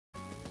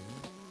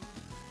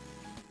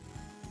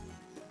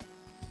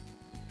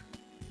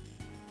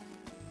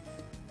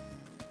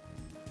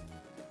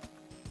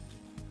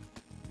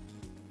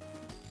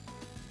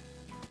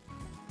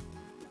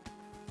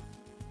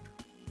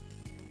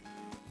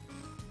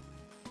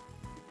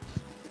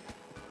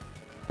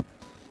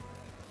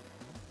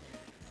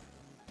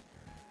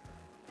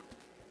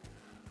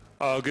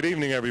Good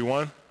evening,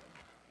 everyone.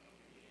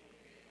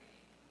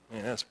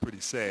 Man, that's pretty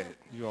sad.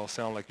 You all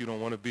sound like you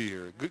don't want to be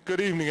here. Good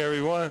evening,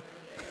 everyone.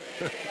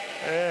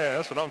 Yeah,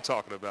 that's what I'm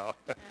talking about.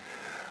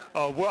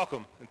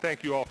 Welcome, and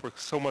thank you all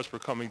so much for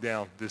coming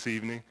down this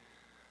evening.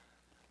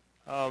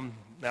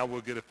 Now we'll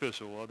get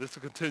official. This is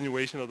a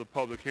continuation of the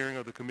public hearing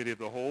of the Committee of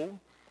the Whole.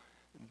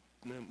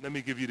 Let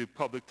me give you the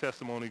public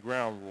testimony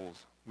ground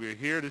rules. We are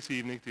here this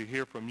evening to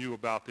hear from you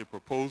about the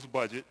proposed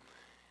budget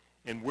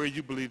and where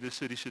you believe the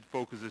city should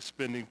focus its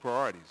spending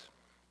priorities.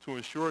 To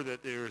ensure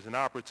that there is an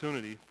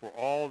opportunity for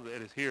all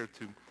that is here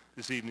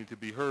this evening to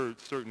be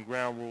heard, certain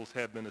ground rules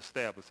have been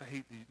established. I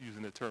hate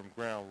using the term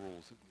ground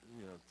rules,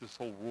 this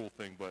whole rule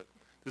thing, but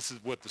this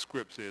is what the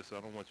script says, so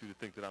I don't want you to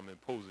think that I'm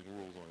imposing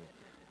rules on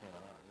you.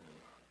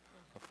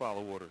 I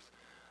follow orders.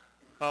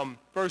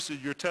 First,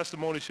 your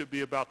testimony should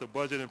be about the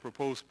budget and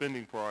proposed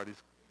spending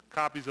priorities.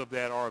 Copies of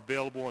that are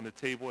available on the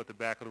table at the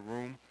back of the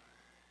room.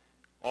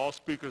 All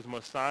speakers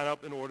must sign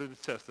up in order to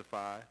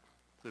testify.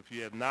 So if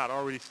you have not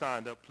already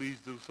signed up, please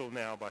do so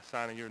now by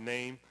signing your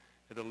name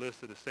at the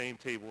list at the same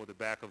table at the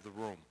back of the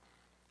room.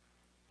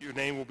 Your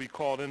name will be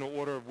called in the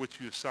order of which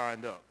you have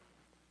signed up.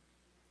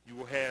 You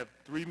will have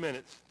 3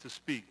 minutes to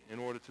speak in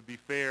order to be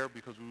fair,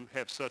 because we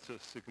have such a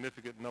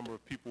significant number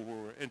of people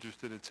who are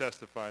interested in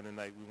testifying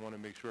tonight. We want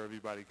to make sure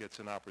everybody gets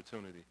an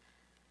opportunity.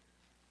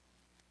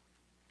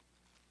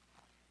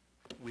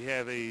 We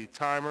have a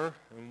timer,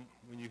 and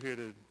when you hear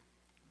the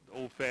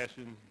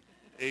old-fashioned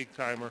egg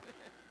timer,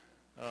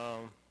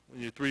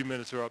 when your 3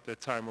 minutes are up, that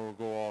timer will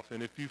go off.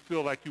 And if you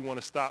feel like you want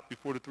to stop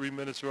before the 3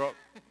 minutes are up,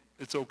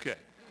 it's okay.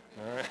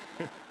 All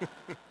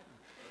right?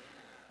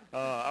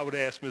 I would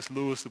ask Ms.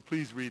 Lewis to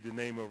please read the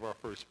name of our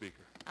first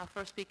speaker. Our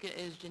first speaker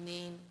is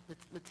Janine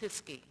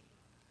Letitsky.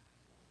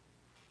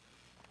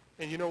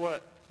 And you know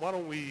what? Why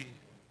don't we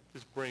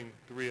just bring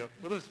 3 up?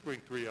 Well, let's bring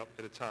 3 up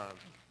at a time.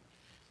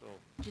 So.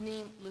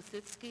 Janine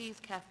Letitsky,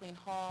 Kathleen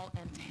Hall,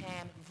 and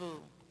Tan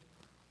Vu.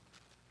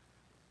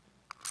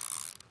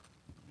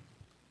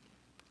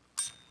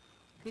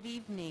 Good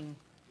evening.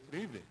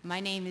 Good evening. My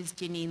name is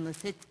Janine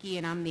Lesitsky,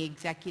 and I'm the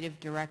Executive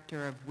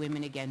Director of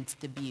Women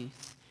Against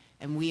Abuse,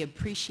 and we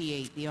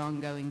appreciate the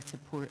ongoing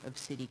support of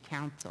City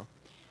Council.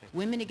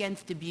 Women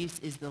Against Abuse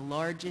is the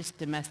largest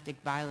domestic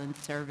violence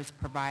service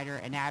provider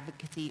and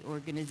advocacy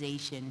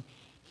organization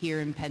here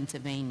in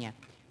Pennsylvania.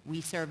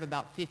 We serve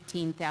about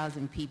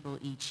 15,000 people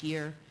each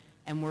year,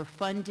 and we're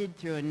funded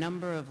through a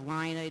number of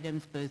line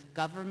items, both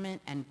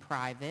government and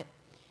private.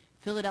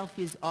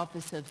 Philadelphia's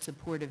Office of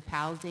Supportive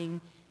Housing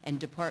and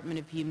Department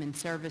of Human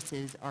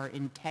Services are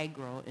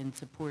integral in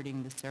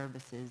supporting the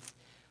services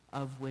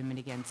of Women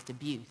Against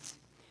Abuse.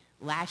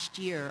 Last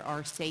year,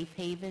 our Safe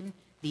Haven,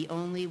 the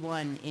only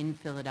one in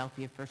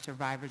Philadelphia for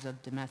survivors of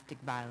domestic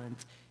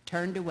violence,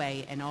 turned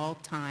away an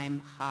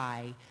all-time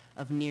high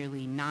of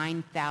nearly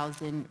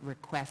 9,000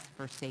 requests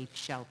for safe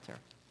shelter.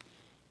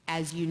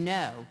 As you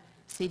know,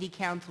 City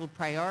Council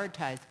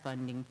prioritized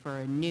funding for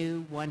a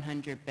new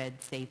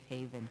 100-bed Safe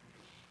Haven.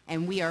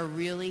 And we are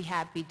really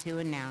happy to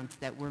announce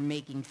that we're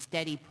making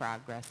steady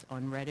progress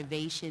on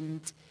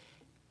renovations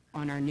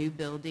on our new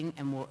building,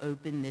 and will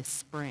open this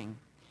spring.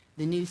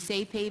 The new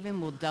Safe Haven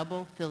will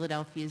double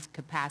Philadelphia's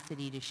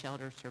capacity to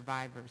shelter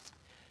survivors.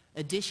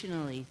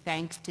 Additionally,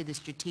 thanks to the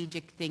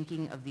strategic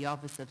thinking of the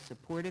Office of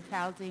Supportive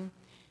Housing,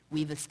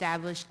 we've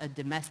established a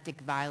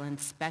domestic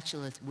violence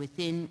specialist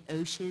within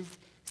OSHA's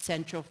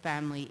Central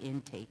Family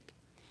Intake.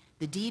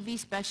 The DV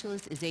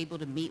specialist is able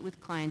to meet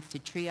with clients to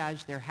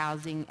triage their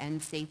housing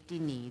and safety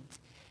needs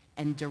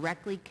and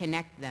directly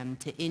connect them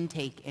to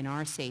intake in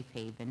our Safe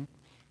Haven,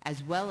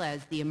 as well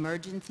as the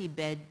emergency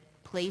bed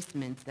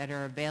placements that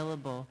are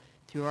available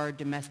through our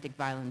domestic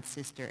violence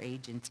sister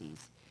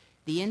agencies.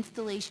 The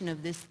installation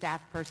of this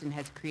staff person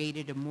has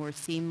created a more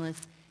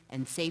seamless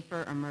and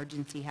safer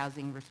emergency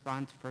housing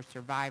response for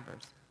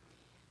survivors.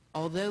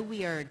 Although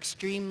we are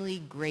extremely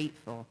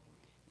grateful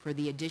for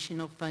the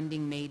additional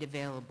funding made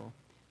available,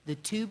 the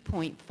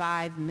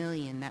 $2.5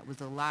 million that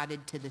was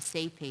allotted to the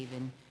Safe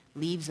Haven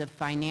leaves a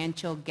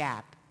financial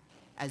gap,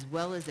 as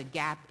well as a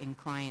gap in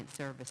client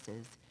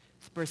services.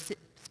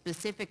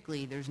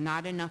 Specifically, there's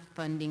not enough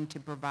funding to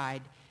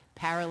provide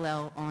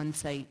parallel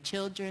on-site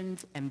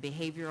children's and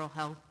behavioral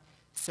health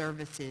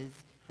services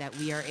that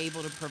we are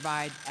able to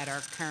provide at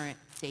our current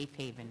Safe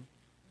Haven.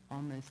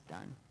 Almost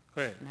done.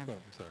 Go ahead. I'm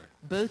sorry.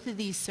 Both of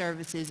these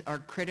services are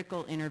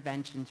critical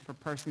interventions for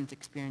persons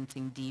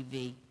experiencing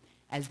DV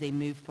as they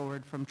move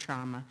forward from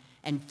trauma,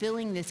 and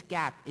filling this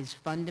gap is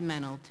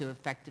fundamental to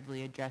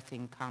effectively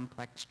addressing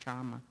complex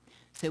trauma.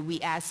 So we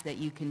ask that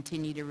you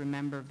continue to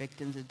remember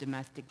victims of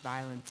domestic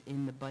violence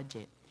in the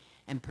budget,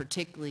 and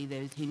particularly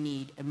those who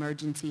need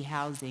emergency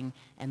housing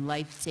and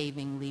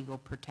life-saving legal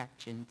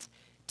protections.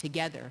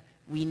 Together,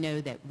 we know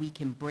that we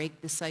can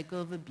break the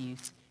cycle of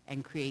abuse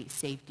and create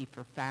safety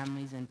for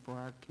families and for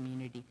our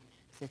community.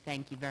 So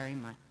thank you very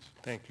much.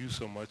 Thank you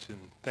so much, and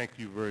thank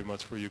you very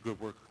much for your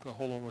good work.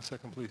 Hold on 1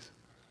 second, please.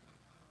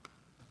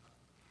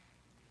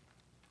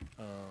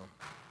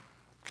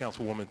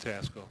 Councilwoman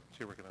Tasco.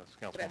 Chair recognizes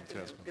Good Councilwoman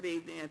afternoon. Tasco. Good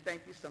evening, and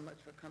thank you so much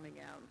for coming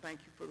out, and thank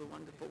you for the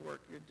wonderful work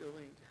you're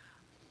doing.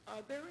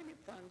 Are there any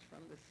funds from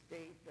the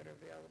state that are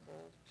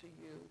available to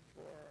you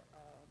for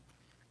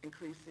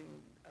increasing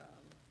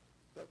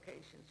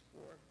locations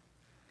for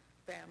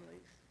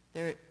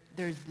families?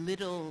 There's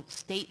little,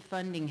 state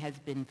funding has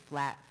been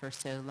flat for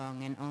so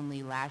long, and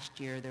only last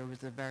year there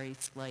was a very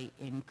slight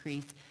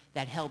increase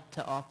that helped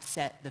to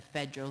offset the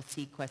federal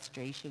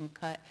sequestration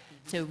cut.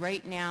 So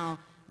right now,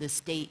 the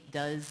state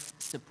does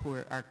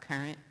support our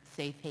current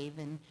safe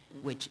haven,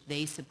 which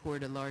they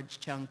support a large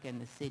chunk,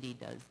 and the city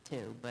does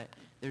too, but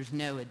there's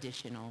no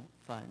additional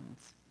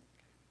funds.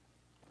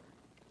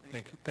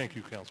 Thank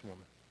you,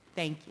 Councilwoman.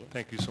 Thank you.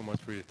 Thank you so much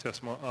for your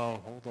testimony.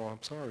 Oh, hold on,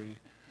 I'm sorry.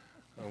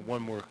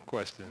 One more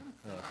question.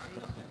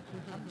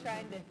 I'm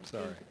trying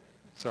to...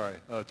 Sorry.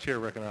 Chair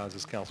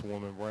recognizes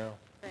Councilwoman Brown.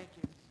 Thank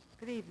you.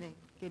 Good evening.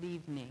 Good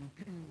evening.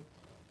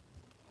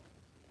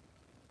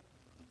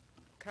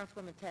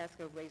 Councilwoman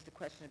Tasco raised a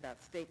question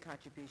about state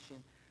contribution.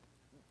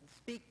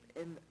 Speak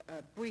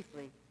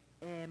briefly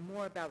and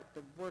more about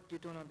the work you're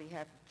doing on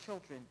behalf of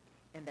children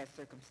in that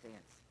circumstance.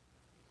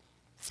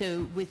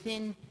 So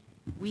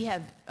we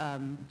have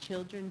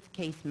children's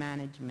case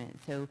management.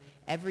 So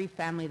every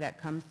family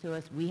that comes to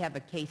us, we have a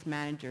case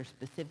manager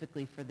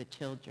specifically for the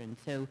children.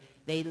 So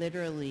they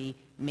literally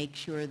make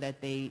sure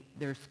that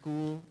their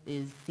school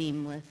is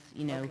seamless.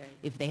 You know, Okay.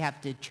 if they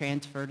have to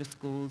transfer to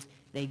schools,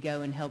 they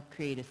go and help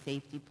create a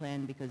safety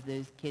plan because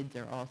those kids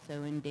are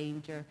also in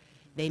danger.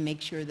 They make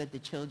sure that the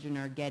children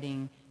are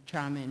getting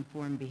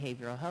trauma-informed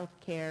behavioral health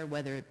care,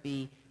 whether it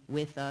be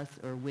with us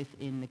or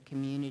within the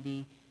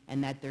community,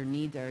 and that their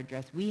needs are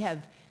addressed. We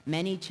have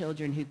many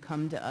children who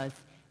come to us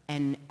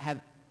and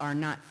are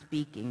not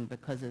speaking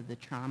because of the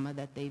trauma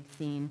that they've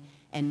seen.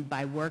 And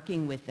by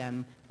working with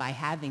them, by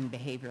having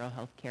behavioral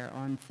health care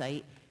on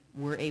site,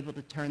 we're able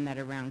to turn that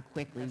around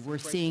quickly. We're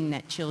seeing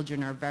that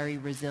children are very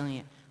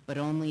resilient, but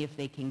only if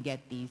they can get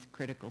these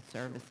critical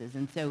services.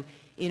 And so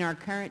in our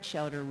current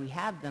shelter, we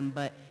have them,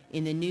 but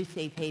in the new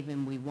safe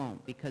haven, we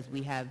won't because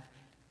we have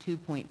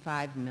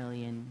 $2.5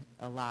 million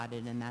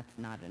allotted, and that's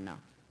not enough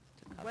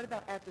to cover. What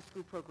about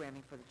after-school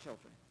programming for the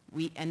children?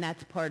 And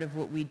that's part of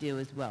what we do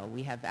as well.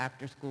 We have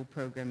after-school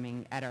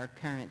programming at our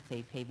current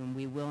safe haven.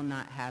 We will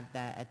not have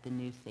that at the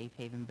new safe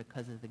haven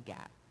because of the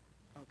gap.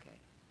 Okay.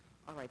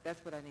 All right,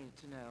 that's what I needed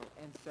to know.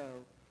 And so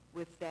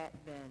with that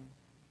then,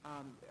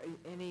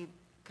 any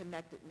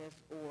connectedness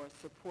or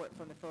support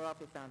from the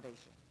Philadelphia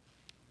Foundation?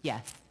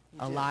 Yes, You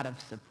a do? lot of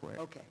support.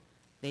 Okay.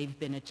 They've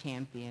been a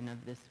champion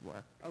of this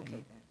work. Okay And-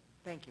 then.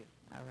 Thank you.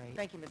 All right.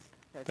 Thank you, Ms.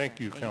 President. Thank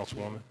you, Thank you.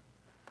 Councilwoman.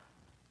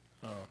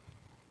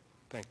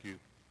 Thank you.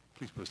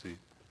 Please proceed.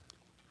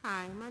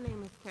 Hi, my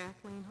name is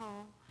Kathleen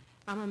Hall.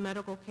 I'm a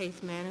medical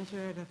case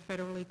manager at a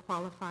federally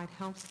qualified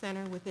health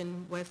center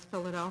within West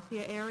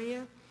Philadelphia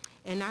area,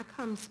 and I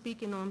come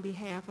speaking on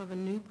behalf of a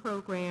new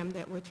program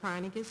that we're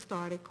trying to get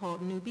started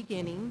called New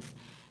Beginnings.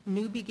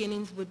 New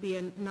Beginnings would be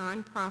a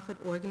nonprofit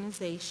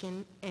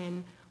organization,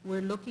 and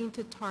we're looking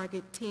to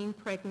target teen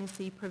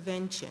pregnancy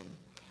prevention.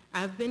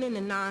 I've been in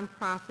the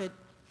nonprofit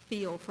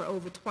field for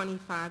over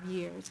 25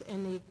 years,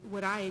 and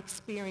what I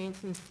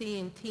experience in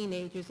seeing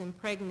teenagers in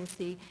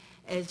pregnancy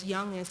as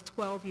young as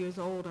 12 years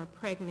old are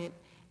pregnant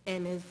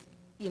and as,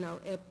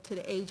 up to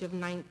the age of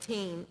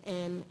 19.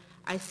 And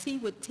I see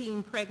what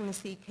teen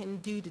pregnancy can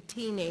do to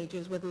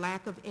teenagers with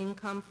lack of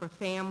income for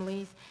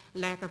families,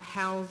 lack of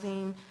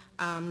housing,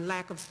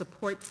 lack of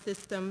support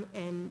system,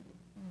 and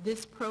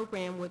this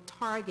program would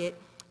target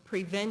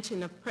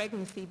prevention of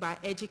pregnancy by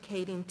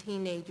educating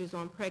teenagers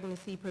on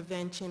pregnancy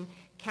prevention,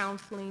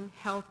 counseling,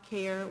 health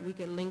care. We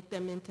could link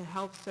them into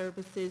health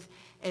services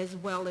as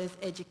well as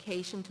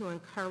education to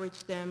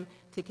encourage them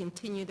to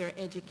continue their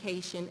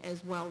education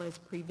as well as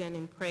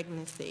preventing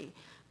pregnancy.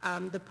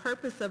 The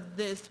purpose of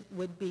this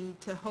would be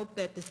to hope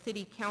that the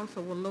City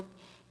Council will look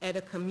at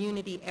a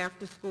community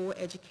after-school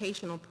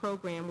educational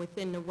program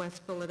within the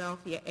West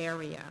Philadelphia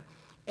area.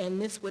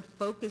 And this would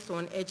focus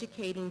on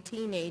educating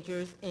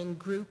teenagers in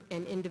group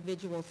and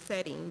individual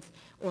settings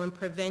on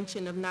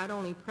prevention of not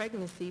only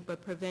pregnancy,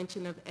 but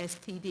prevention of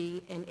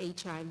STD and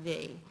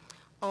HIV.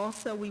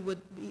 Also, we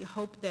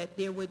hope that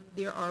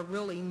there are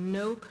really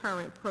no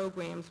current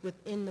programs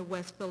within the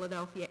West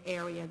Philadelphia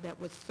area that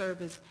would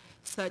service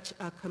such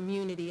a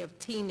community of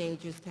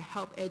teenagers to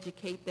help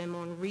educate them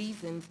on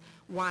reasons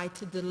why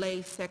to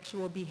delay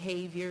sexual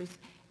behaviors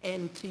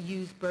and to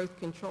use birth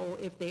control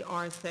if they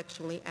are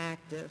sexually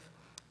active.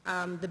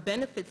 The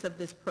benefits of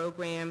this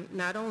program,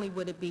 not only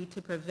would it be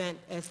to prevent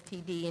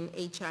STD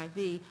and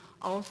HIV,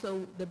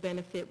 also the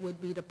benefit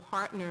would be to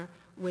partner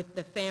with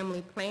the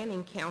Family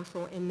Planning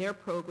Council in their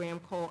program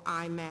called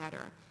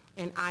iMatter.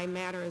 And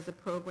iMatter is a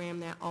program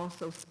that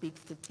also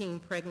speaks to teen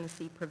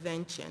pregnancy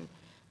prevention.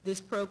 This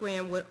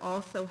program would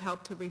also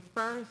help to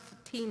refer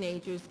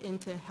teenagers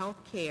into health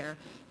care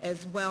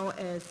as well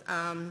as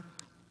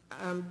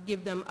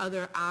give them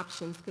other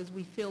options, because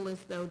we feel as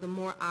though the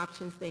more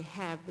options they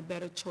have, the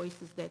better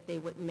choices that they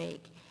would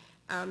make.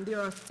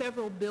 There are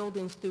several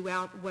buildings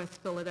throughout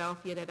West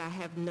Philadelphia that I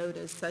have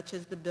noticed, such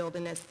as the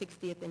building at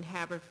 60th and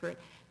Haverford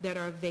that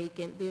are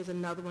vacant. There's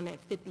another one at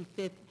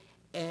 55th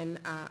and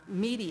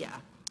Media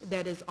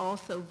that is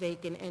also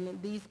vacant,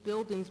 and these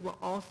buildings will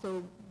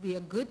also be a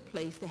good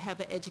place to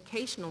have an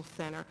educational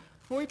center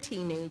for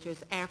teenagers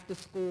after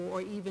school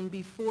or even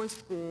before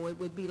school. It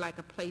would be like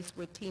a place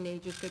where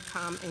teenagers could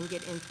come and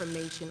get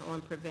information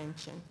on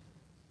prevention.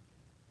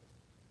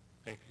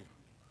 Thank you.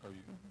 Are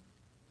you?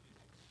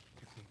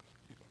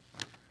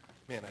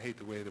 Man, I hate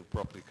the way it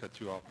abruptly cut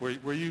you off.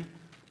 Were you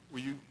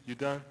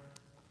done?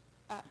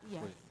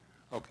 Yes. Wait.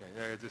 Okay,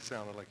 yeah, it just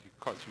sounded like you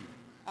caught you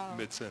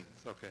mid-sentence.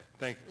 Okay,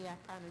 thank you. Yeah,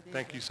 I kind of did.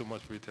 Thank you so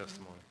much for your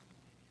testimony.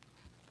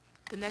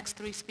 The next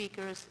three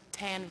speakers,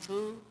 Tan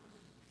Vu,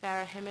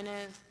 Farah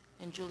Jimenez,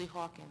 and Julie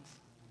Hawkins.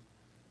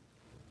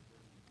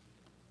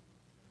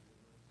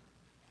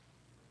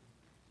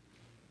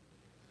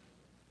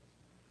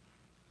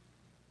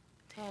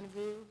 Tan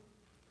Vu,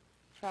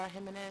 Farah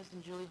Jimenez,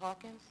 and Julie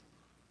Hawkins.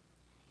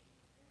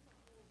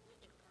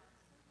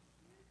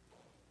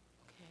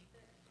 Okay.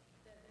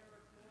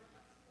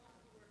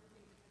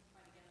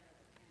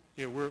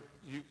 Yeah,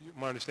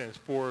 my understanding is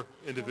 4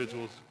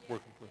 individuals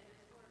working for.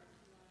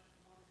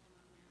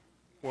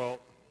 Well,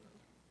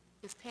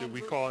 Is Tan did we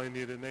Vu- call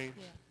any of the names?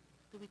 Yeah.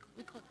 Did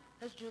we call,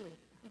 that's Julie.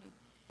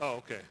 Oh,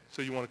 okay.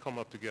 So you want to come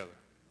up together?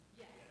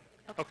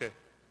 Okay,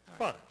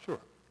 fine, sure.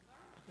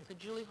 So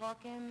Julie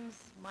Hawkins,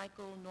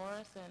 Michael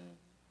Norris, and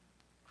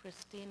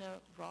Christina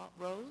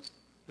Rose.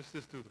 Let's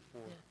just do the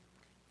 4.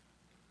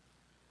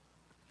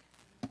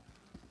 Yeah.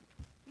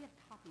 We have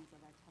copies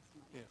of our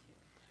testimony,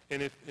 Yeah.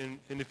 too.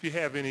 And if you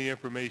have any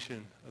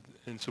information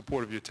in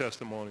support of your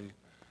testimony,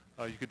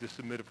 you could just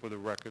submit it for the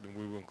record, and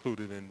we will include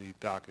it in the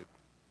docket.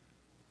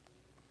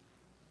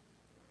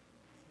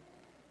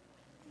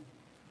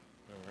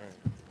 All right.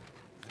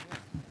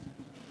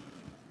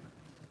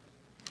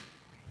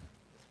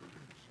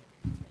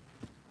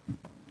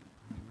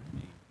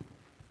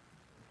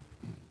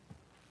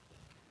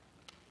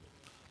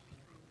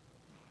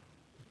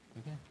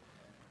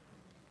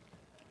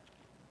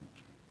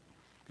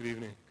 Good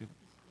evening.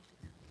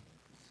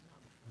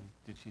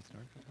 Did she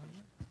start the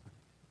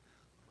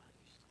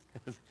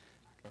timer?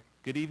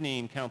 Good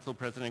evening, Council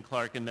President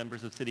Clark and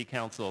members of City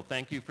Council.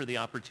 Thank you for the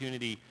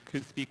opportunity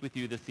to speak with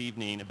you this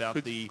evening about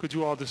Could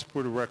you all just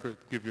for the record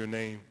give your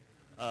name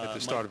at the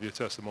start of your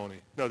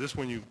testimony? No, just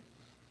when you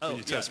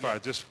testify,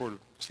 just for the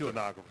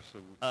stenographer.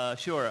 So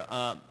Sure.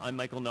 I'm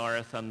Michael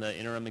Norris. I'm the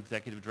Interim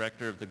Executive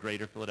Director of the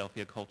Greater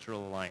Philadelphia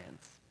Cultural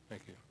Alliance.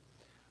 thank you.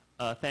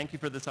 Thank you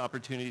for this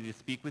opportunity to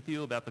speak with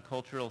you about the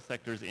cultural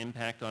sector's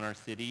impact on our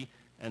city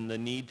and the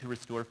need to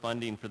restore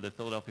funding for the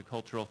Philadelphia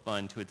Cultural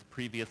Fund to its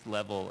previous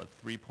level of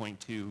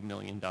 $3.2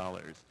 million.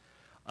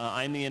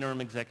 I'm the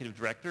Interim Executive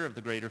Director of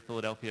the Greater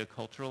Philadelphia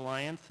Cultural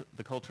Alliance.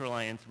 The Cultural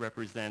Alliance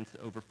represents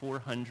over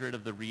 400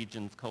 of the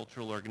region's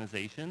cultural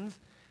organizations,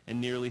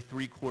 and nearly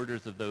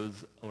 3/4 of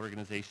those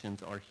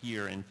organizations are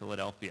here in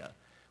Philadelphia.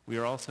 We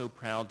are also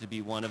proud to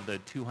be one of the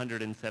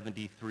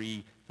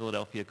 273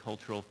 Philadelphia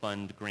Cultural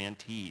Fund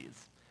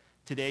grantees.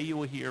 Today you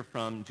will hear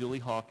from Julie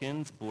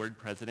Hawkins, Board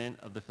President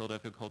of the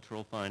Philadelphia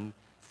Cultural Fund,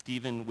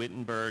 Stephen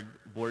Wittenberg,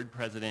 Board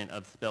President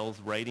of Spell's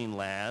Writing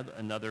Lab,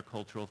 another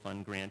Cultural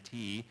Fund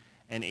grantee,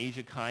 and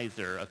Asia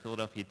Kaiser, a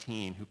Philadelphia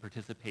teen who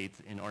participates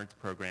in arts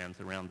programs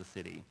around the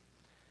city.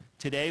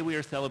 Today we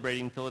are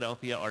celebrating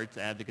Philadelphia Arts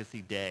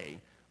Advocacy Day.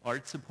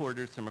 Art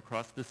supporters from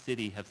across the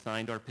city have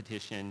signed our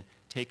petition,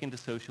 taken to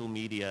social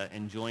media,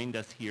 and joined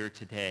us here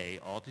today,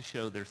 all to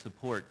show their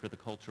support for the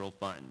Cultural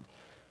Fund.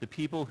 The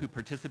people who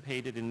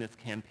participated in this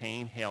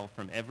campaign hail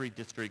from every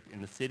district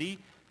in the city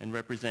and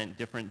represent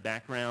different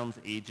backgrounds,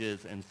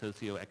 ages, and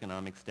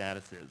socioeconomic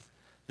statuses.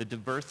 The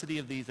diversity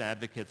of these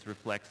advocates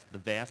reflects the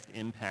vast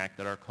impact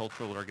that our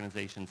cultural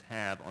organizations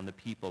have on the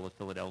people of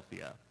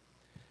Philadelphia.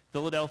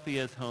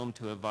 Philadelphia is home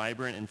to a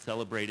vibrant and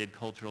celebrated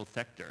cultural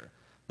sector.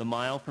 The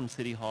mile from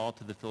City Hall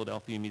to the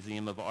Philadelphia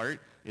Museum of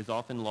Art is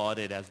often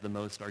lauded as the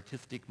most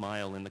artistic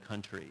mile in the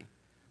country.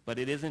 But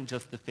it isn't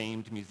just the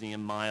famed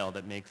Museum Mile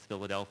that makes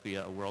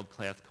Philadelphia a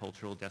world-class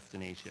cultural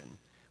destination.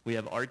 We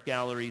have art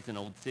galleries in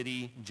Old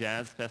City,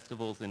 jazz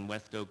festivals in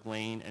West Oak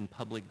Lane, and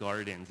public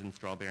gardens in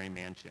Strawberry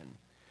Mansion.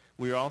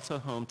 We are also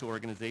home to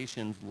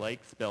organizations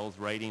like Spell's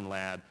Writing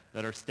Lab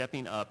that are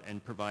stepping up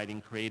and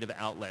providing creative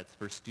outlets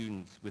for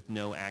students with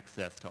no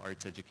access to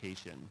arts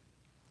education.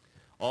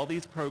 All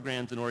these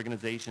programs and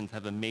organizations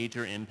have a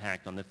major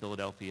impact on the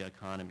Philadelphia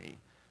economy.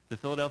 The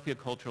Philadelphia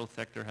cultural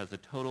sector has a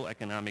total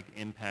economic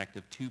impact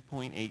of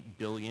 $2.8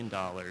 billion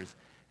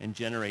and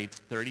generates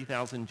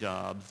 30,000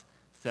 jobs,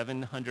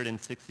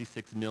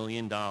 $766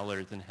 million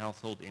in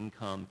household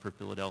income for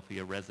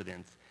Philadelphia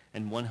residents,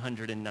 and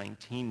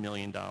 $119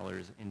 million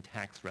in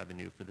tax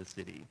revenue for the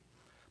city.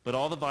 But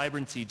all the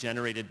vibrancy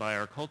generated by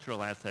our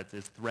cultural assets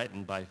is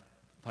threatened by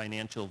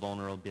financial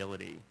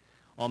vulnerability.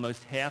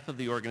 Almost half of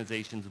the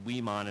organizations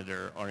we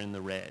monitor are in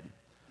the red.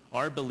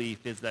 Our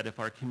belief is that if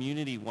our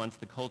community wants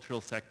the cultural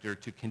sector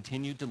to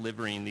continue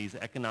delivering these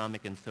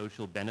economic and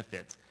social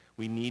benefits,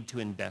 we need to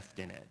invest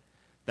in it.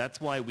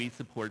 That's why we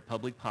support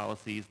public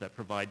policies that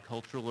provide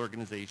cultural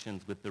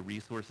organizations with the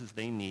resources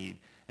they need,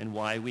 and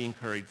why we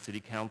encourage City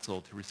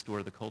Council to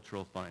restore the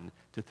Cultural Fund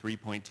to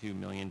 $3.2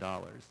 million.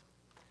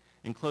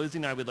 In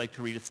closing, I would like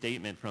to read a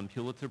statement from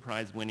Pulitzer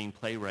Prize-winning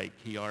playwright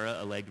Chiara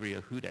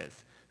Alegria Hudes,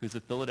 who's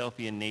a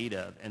Philadelphia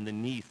native and the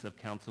niece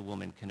of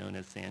Councilwoman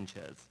Quinona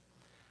Sanchez.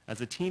 As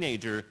a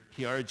teenager,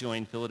 Chiara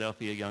joined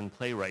Philadelphia Young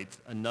Playwrights,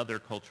 another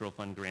Cultural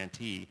Fund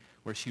grantee,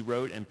 where she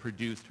wrote and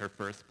produced her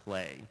first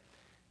play.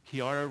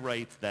 Chiara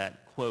writes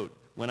that, quote,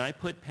 "When I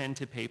put pen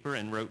to paper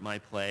and wrote my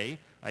play,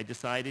 I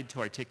decided to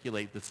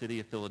articulate the city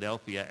of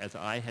Philadelphia as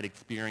I had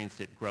experienced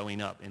it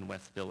growing up in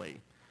West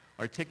Philly.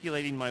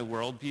 Articulating my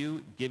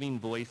worldview, giving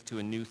voice to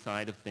a new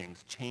side of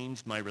things,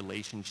 changed my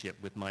relationship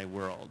with my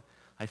world.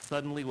 I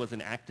suddenly was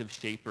an active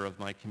shaper of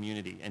my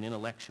community, an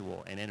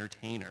intellectual, an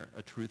entertainer,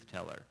 a truth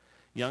teller.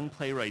 Young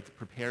Playwrights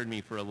prepared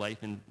me for a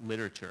life in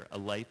literature, a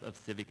life of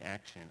civic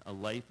action, a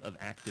life of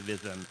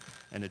activism,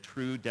 and a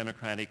true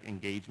democratic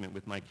engagement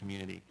with my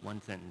community."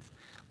 One sentence.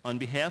 On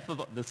behalf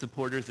of the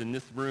supporters in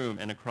this room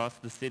and across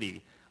the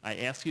city, I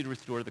ask you to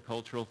restore the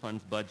Cultural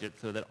Fund's budget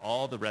so that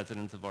all the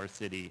residents of our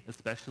city,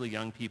 especially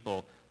young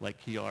people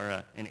like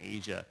Chiara and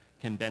Asia,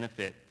 can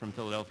benefit from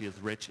Philadelphia's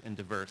rich and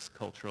diverse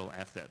cultural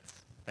assets.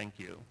 Thank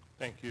you.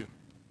 Thank you.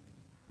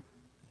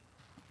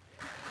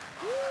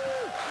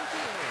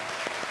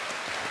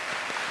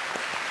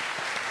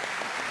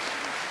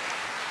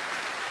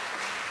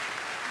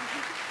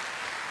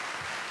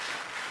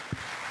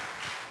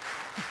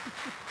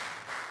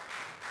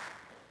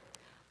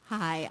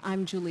 Hi,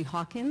 I'm Julie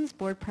Hawkins,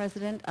 Board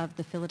President of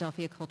the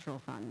Philadelphia Cultural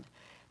Fund.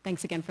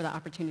 Thanks again for the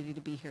opportunity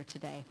to be here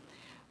today.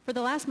 For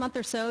the last month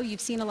or so, you've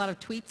seen a lot of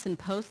tweets and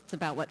posts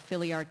about what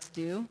Philly Arts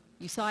do.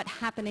 You saw it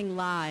happening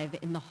live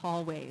in the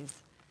hallways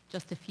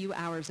just a few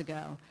hours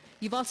ago.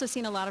 You've also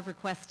seen a lot of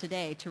requests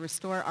today to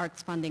restore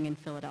arts funding in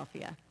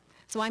Philadelphia.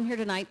 So I'm here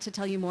tonight to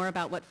tell you more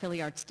about what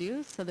Philly Arts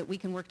do so that we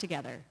can work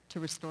together to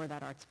restore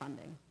that arts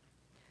funding.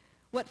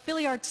 What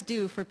Philly Arts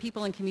do for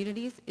people and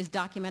communities is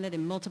documented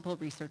in multiple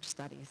research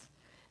studies.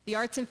 The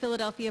arts in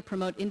Philadelphia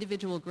promote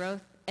individual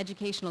growth,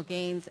 educational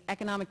gains,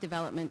 economic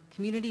development,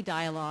 community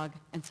dialogue,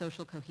 and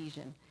social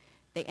cohesion.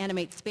 They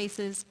animate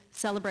spaces,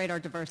 celebrate our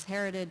diverse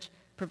heritage,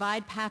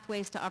 provide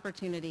pathways to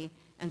opportunity,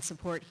 and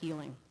support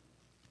healing.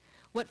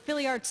 What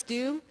Philly Arts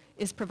do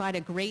is provide a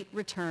great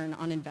return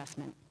on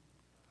investment.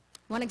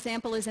 One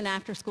example is in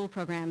after-school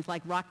programs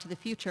like Rock to the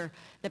Future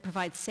that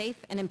provide safe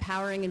and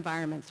empowering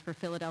environments for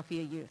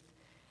Philadelphia youth.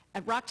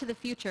 At Rock to the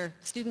Future,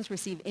 students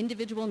receive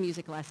individual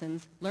music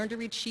lessons, learn to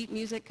read sheet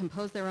music,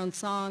 compose their own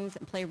songs,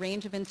 and play a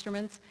range of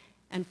instruments,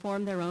 and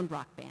form their own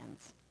rock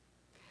bands.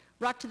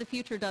 Rock to the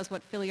Future does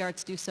what Philly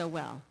Arts do so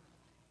well.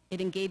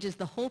 It engages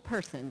the whole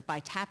person by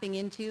tapping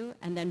into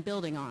and then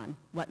building on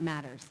what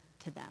matters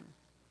to them.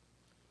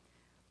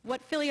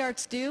 What Philly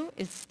Arts do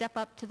is step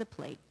up to the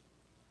plate.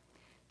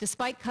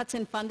 Despite cuts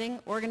in funding,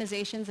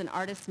 organizations and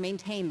artists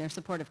maintain their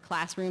support of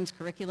classrooms,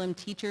 curriculum,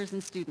 teachers,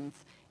 and students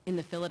in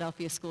the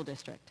Philadelphia School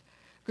District.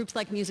 Groups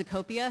like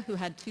Musicopia, who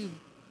had two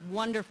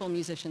wonderful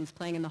musicians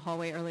playing in the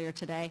hallway earlier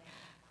today,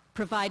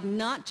 provide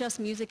not just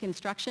music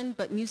instruction,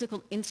 but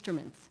musical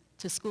instruments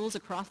to schools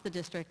across the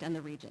district and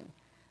the region.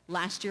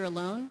 Last year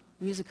alone,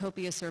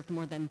 Musicopia served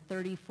more than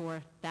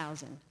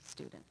 34,000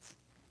 students.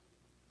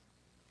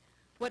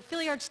 What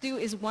Philly Arts do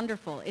is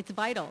wonderful, it's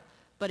vital,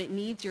 but it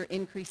needs your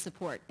increased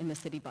support in the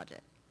city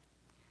budget.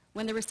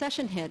 When the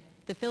recession hit,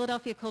 the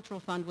Philadelphia Cultural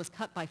Fund was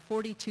cut by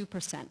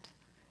 42%.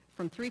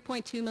 From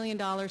 $3.2 million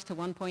to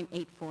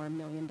 $1.84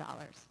 million.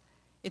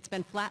 It's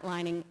been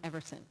flatlining ever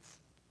since.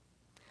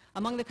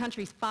 Among the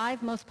country's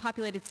 5 most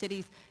populated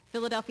cities,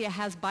 Philadelphia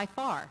has by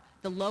far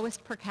the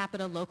lowest per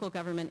capita local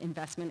government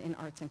investment in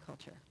arts and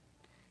culture.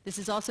 This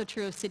is also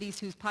true of cities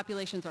whose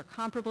populations are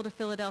comparable to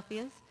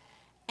Philadelphia's,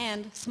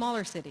 and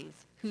smaller cities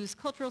whose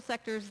cultural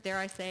sectors, dare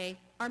I say,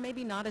 are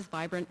maybe not as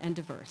vibrant and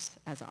diverse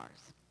as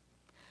ours.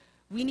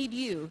 We need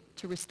you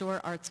to restore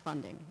arts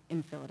funding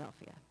in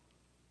Philadelphia.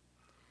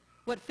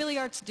 What Philly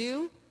Arts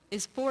do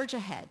is forge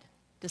ahead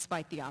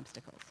despite the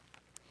obstacles.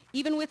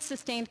 Even with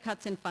sustained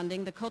cuts in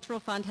funding, the Cultural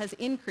Fund has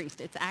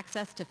increased its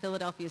access to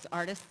Philadelphia's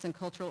artists and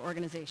cultural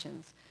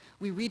organizations.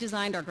 We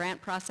redesigned our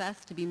grant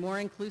process to be more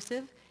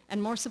inclusive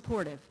and more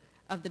supportive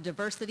of the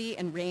diversity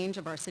and range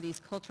of our city's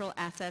cultural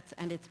assets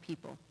and its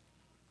people.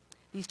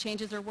 These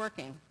changes are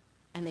working,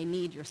 and they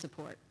need your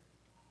support.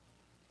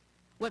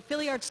 What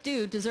Philly Arts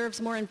do deserves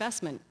more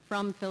investment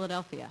from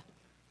Philadelphia.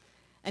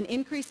 An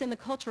increase in the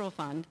Cultural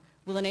Fund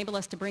will enable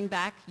us to bring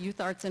back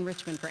youth arts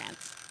enrichment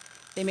grants.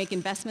 They make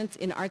investments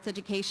in arts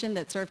education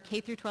that serve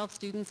K-12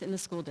 students in the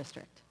school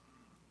district.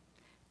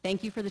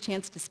 Thank you for the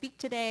chance to speak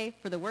today,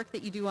 for the work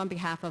that you do on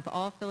behalf of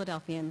all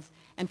Philadelphians,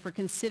 and for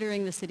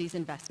considering the city's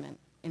investment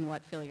in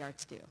what Philly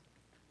Arts do.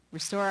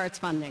 Restore arts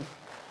funding.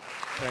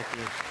 Thank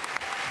you.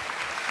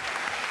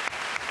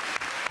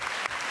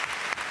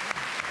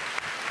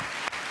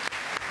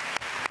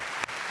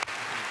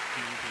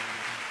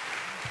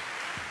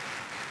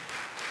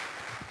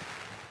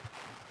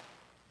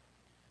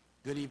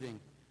 Good evening.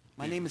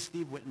 My name is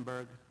Steve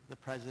Wittenberg, the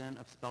president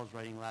of Spells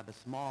Writing Lab, a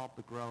small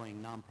but growing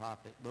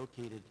nonprofit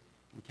located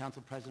in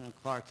Council President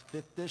Clark's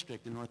 5th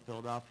District in North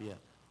Philadelphia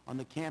on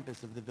the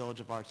campus of the Village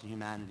of Arts and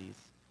Humanities.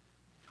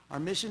 Our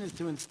mission is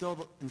to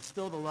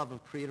instill the love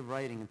of creative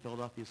writing in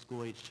Philadelphia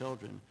school-age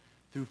children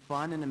through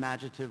fun and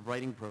imaginative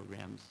writing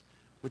programs,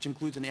 which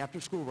includes an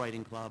after-school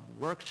writing club,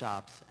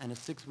 workshops, and a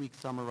 6-week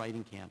summer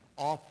writing camp,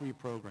 all free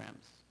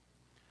programs.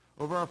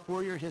 Over our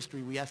 4-year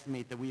history, we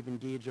estimate that we've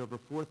engaged over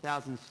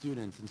 4,000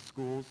 students in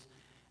schools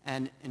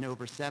and in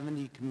over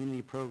 70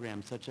 community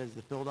programs, such as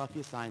the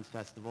Philadelphia Science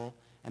Festival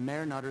and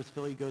Mayor Nutter's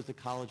Philly Goes to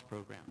College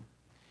program.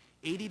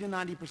 80 to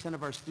 90%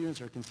 of our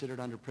students are considered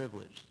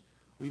underprivileged.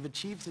 We've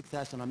achieved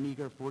success on a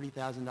meager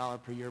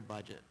 $40,000 per year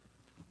budget.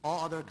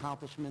 All other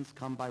accomplishments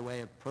come by way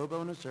of pro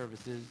bono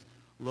services,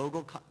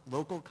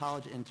 local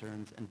college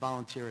interns, and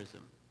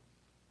volunteerism.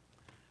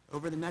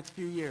 Over the next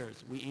few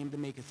years, we aim to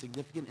make a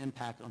significant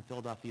impact on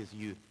Philadelphia's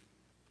youth.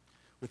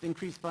 With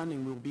increased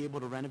funding, we will be able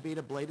to renovate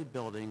a blighted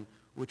building,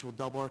 which will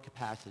double our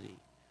capacity.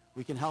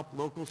 We can help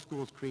local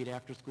schools create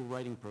after-school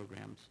writing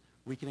programs.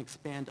 We can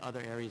expand to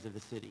other areas of the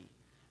city.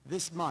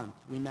 This month,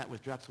 we met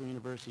with Drexel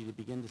University to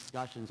begin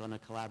discussions on a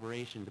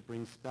collaboration to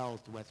bring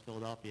Spells to West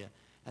Philadelphia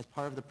as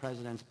part of the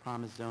President's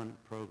Promise Zone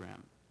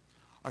program.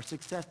 Our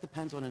success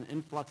depends on an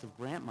influx of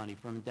grant money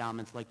from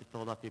endowments like the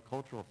Philadelphia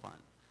Cultural Fund.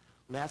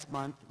 Last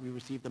month, we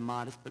received a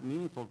modest but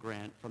meaningful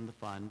grant from the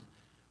fund,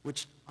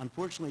 which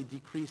unfortunately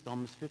decreased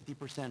almost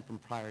 50% from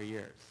prior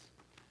years.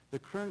 The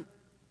current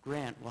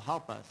grant will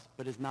help us,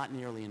 but is not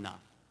nearly enough.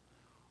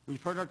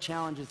 We've heard our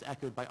challenges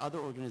echoed by other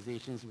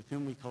organizations with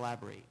whom we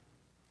collaborate.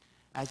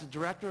 As the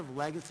Director of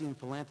Legacy and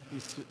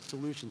Philanthropy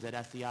Solutions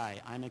at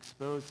SEI, I'm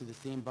exposed to the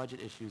same budget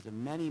issues of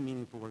many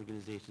meaningful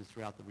organizations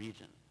throughout the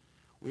region.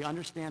 We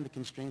understand the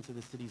constraints of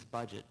the city's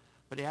budget,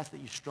 but ask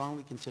that you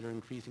strongly consider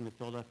increasing the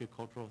Philadelphia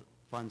Cultural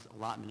Fund's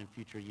allotment in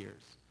future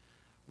years.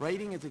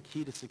 Writing is a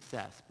key to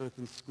success, both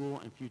in school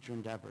and future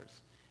endeavors.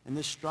 In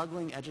this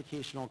struggling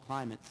educational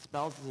climate,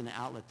 Spells is an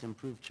outlet to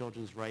improve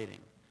children's writing.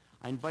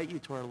 I invite you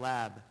to our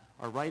lab,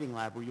 our writing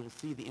lab, where you will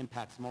see the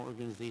impact small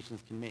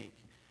organizations can make.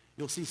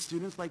 You'll see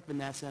students like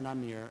Vanessa and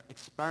Amir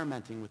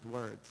experimenting with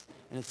words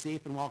in a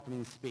safe and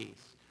welcoming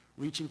space,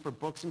 reaching for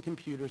books and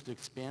computers to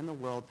expand the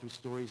world through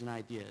stories and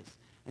ideas.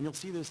 And you'll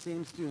see those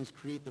same students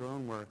create their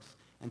own works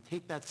and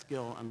take that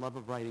skill and love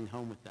of writing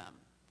home with them.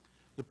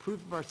 The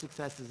proof of our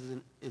success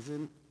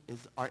is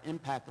our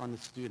impact on the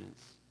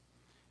students.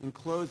 In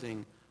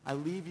closing, I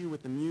leave you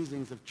with the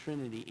musings of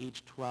Trinity,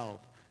 age 12,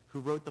 who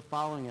wrote the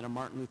following at a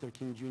Martin Luther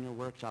King Jr.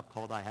 workshop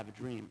called I Have a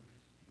Dream.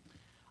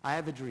 I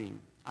have a dream.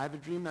 I have a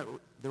dream that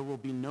there will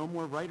be no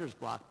more writer's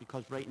block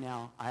because right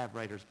now I have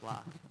writer's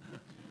block.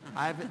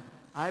 I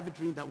have a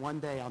dream that one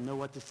day I'll know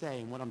what to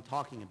say and what I'm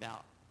talking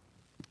about.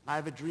 I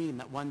have a dream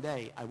that one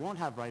day I won't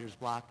have writer's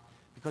block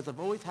because I've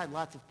always had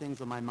lots of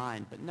things on my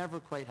mind but never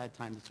quite had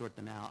time to sort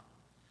them out.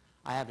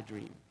 I have a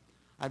dream.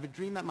 I have a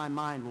dream that my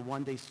mind will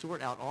one day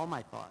sort out all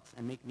my thoughts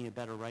and make me a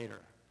better writer.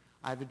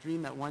 I have a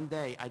dream that one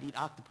day I'd eat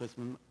octopus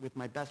with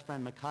my best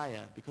friend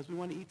Micaiah because we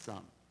want to eat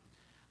some.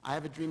 I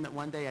have a dream that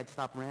one day I'd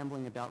stop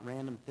rambling about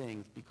random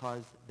things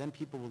because then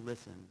people will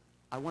listen.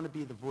 I want to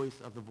be the voice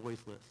of the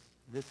voiceless.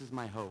 This is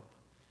my hope.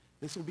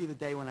 This will be the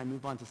day when I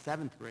move on to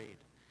 7th grade.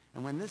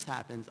 And when this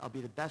happens, I'll be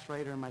the best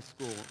writer in my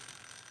school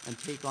and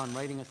take on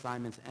writing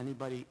assignments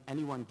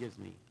anyone gives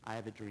me. I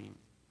have a dream.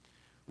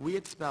 We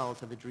at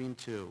Spells have a dream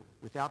too.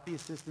 Without the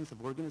assistance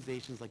of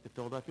organizations like the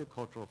Philadelphia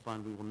Cultural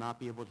Fund, we will not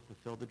be able to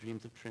fulfill the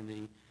dreams of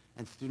Trinity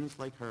and students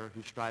like her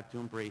who strive to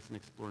embrace and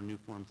explore new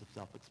forms of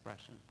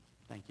self-expression.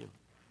 Thank you.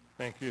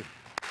 Thank you.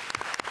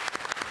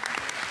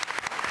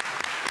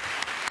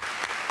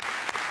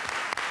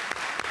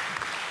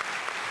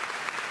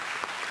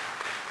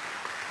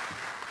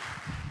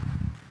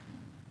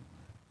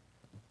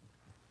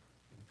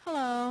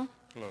 Hello.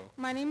 Hello.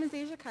 My name is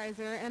Asia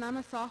Kaiser, and I'm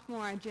a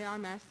sophomore at J.R.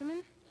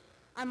 Masterman.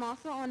 I'm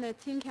also on the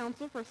Teen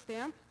Council for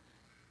STAMP,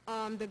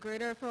 the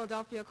Greater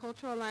Philadelphia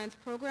Cultural Alliance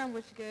program,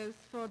 which gives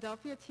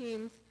Philadelphia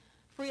teens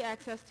free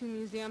access to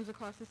museums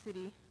across the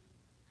city.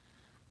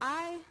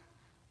 I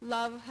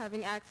love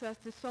having access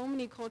to so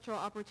many cultural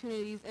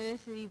opportunities in the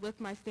city with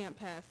my STAMP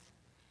pass.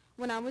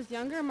 When I was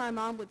younger, my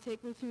mom would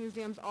take me to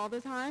museums all the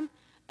time,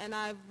 and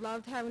I've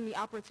loved having the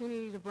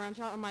opportunity to branch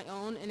out on my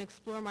own and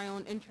explore my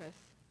own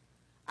interests.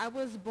 I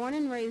was born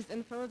and raised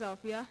in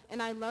Philadelphia,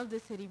 and I love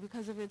the city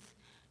because of its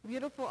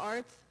beautiful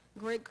arts,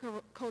 great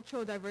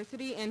cultural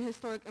diversity, and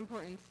historic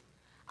importance.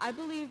 I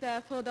believe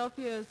that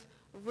Philadelphia's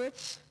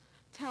rich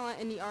talent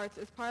in the arts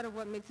is part of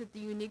what makes it the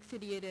unique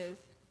city it is.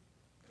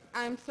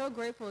 I'm so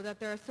grateful that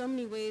there are so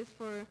many ways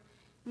for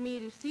me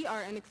to see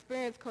art and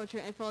experience culture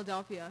in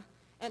Philadelphia,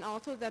 and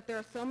also that there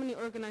are so many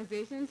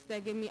organizations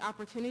that give me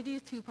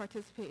opportunities to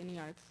participate in the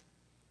arts.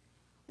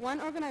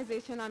 One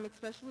organization I'm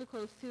especially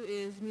close to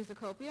is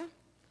Musicopia,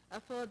 a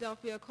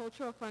Philadelphia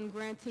Cultural Fund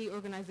grantee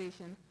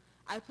organization.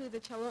 I play the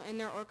cello in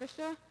their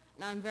orchestra,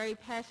 and I'm very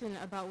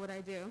passionate about what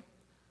I do.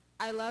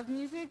 I love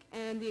music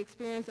and the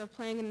experience of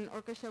playing in an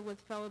orchestra with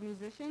fellow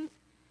musicians.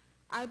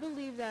 I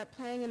believe that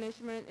playing an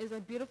instrument is a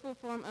beautiful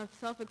form of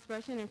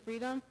self-expression and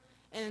freedom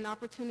and an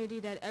opportunity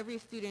that every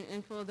student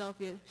in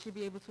Philadelphia should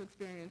be able to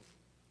experience.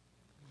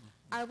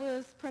 I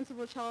was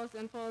Principal Charles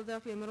in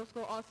Philadelphia Middle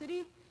School All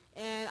City,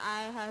 and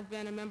I have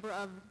been a member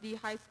of the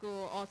high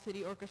school All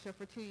City Orchestra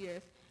for 2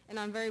 years. And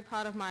I'm very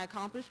proud of my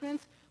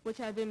accomplishments, which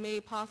have been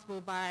made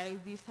possible by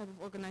these type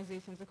of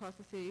organizations across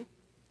the city.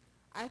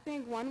 I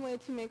think one way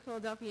to make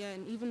Philadelphia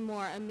an even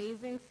more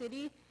amazing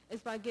city is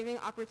by giving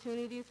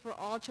opportunities for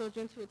all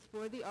children to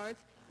explore the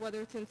arts,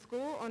 whether it's in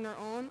school on their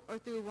own or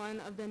through one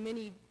of the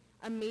many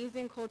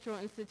amazing cultural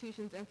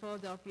institutions in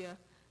Philadelphia,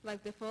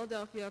 like the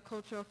Philadelphia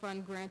Cultural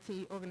Fund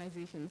grantee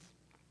organizations.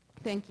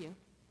 Thank you.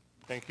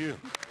 Thank you.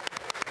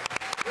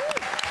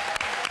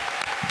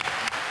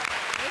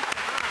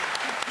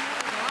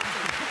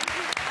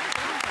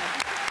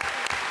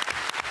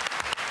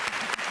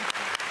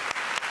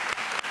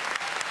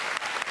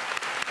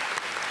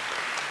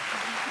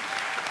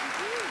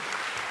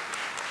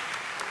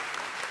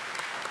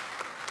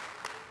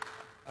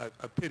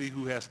 I pity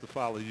who has to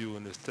follow you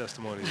in this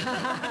testimony.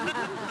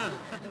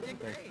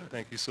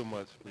 Thank you so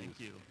much. Please. Thank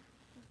you.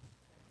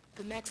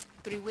 The next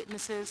three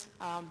witnesses,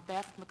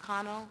 Beth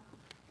McConnell,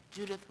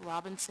 Judith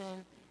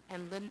Robinson,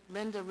 and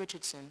Linda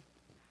Richardson.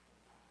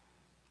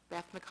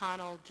 Beth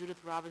McConnell,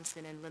 Judith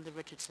Robinson, and Linda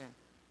Richardson.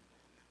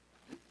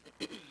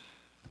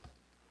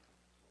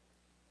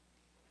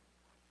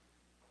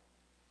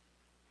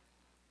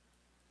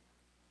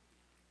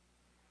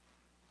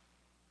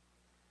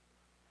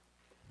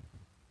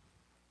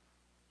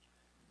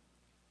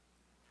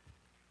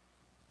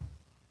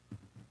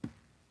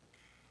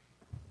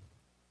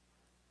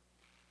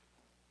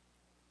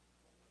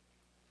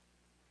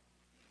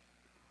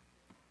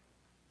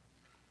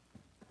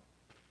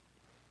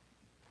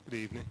 Good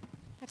evening. I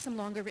have some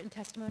longer written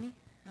testimony.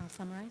 I'll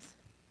summarize.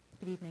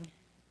 Good evening.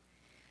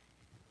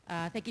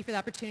 Thank you for the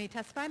opportunity to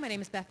testify. My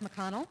name is Beth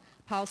McConnell,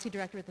 Policy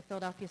Director at the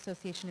Philadelphia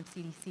Association of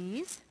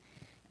CDCs.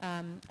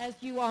 As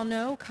you all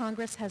know,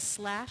 Congress has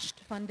slashed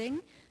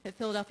funding that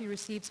Philadelphia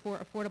receives for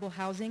affordable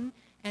housing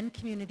and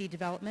community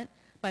development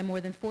by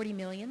more than $40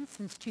 million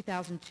since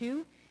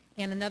 2002,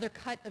 and another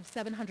cut of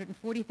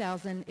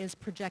 $740,000 is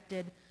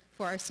projected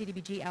for our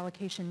CDBG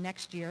allocation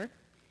next year.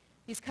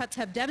 These cuts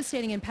have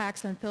devastating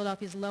impacts on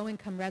Philadelphia's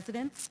low-income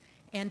residents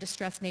and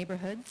distressed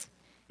neighborhoods.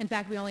 In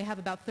fact, we only have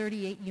about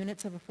 38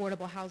 units of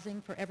affordable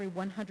housing for every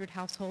 100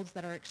 households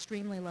that are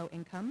extremely low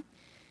income.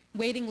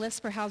 Waiting lists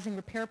for housing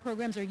repair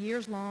programs are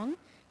years long,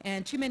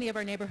 and too many of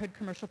our neighborhood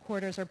commercial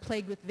corridors are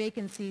plagued with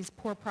vacancies,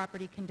 poor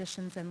property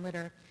conditions, and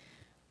litter.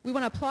 We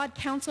want to applaud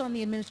Council and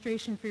the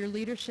administration for your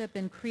leadership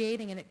in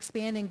creating and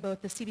expanding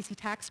both the CDC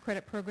tax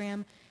credit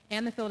program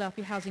and the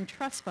Philadelphia Housing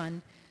Trust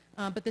Fund.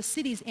 But the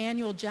city's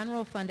annual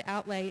general fund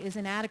outlay is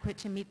inadequate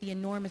to meet the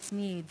enormous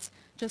needs.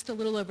 Just a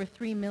little over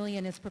 $3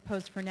 million is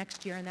proposed for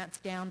next year, and that's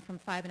down from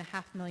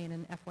 $5.5 million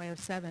in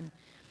FY07.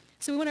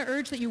 So we want to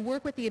urge that you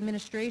work with the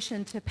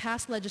administration to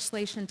pass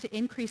legislation to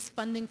increase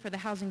funding for the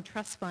Housing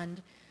Trust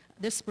Fund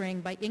this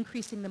spring by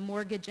increasing the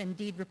mortgage and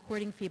deed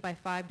recording fee by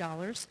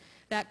 $5.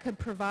 That could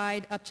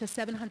provide up to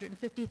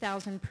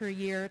 $750,000 per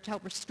year to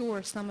help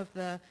restore some of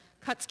the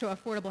cuts to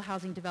affordable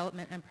housing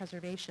development and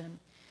preservation.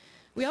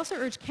 We also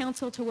urge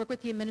Council to work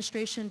with the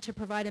administration to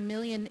provide $1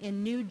 million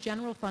in new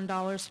general fund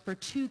dollars for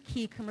 2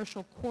 key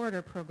commercial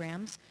corridor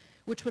programs,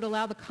 which would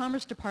allow the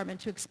Commerce Department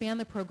to expand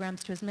the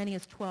programs to as many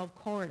as 12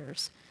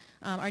 corridors.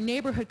 Our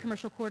neighborhood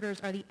commercial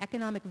corridors are the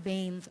economic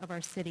veins of our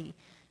city,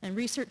 and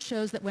research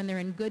shows that when they're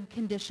in good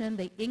condition,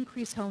 they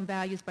increase home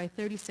values by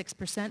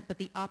 36%, but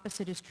the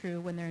opposite is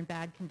true when they're in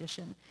bad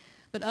condition.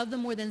 But of the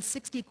more than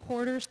 60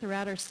 corridors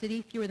throughout our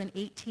city, fewer than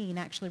 18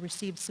 actually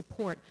received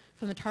support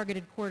from the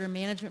Targeted Corridor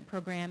Management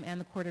Program and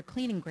the Corridor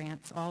Cleaning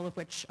Grants, all of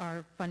which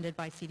are funded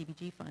by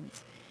CDBG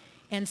funds.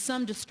 And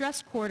some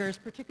distressed corridors,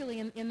 particularly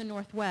in the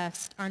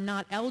Northwest, are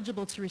not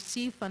eligible to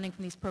receive funding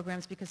from these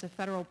programs because of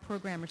federal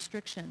program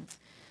restrictions.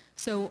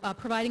 So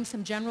providing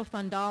some general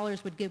fund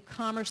dollars would give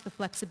Commerce the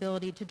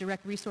flexibility to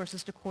direct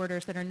resources to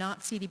corridors that are not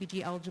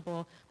CDBG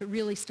eligible, but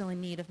really still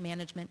in need of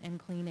management and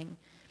cleaning.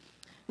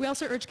 We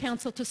also urge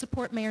Council to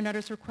support Mayor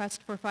Nutter's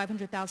request for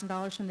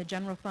 $500,000 from the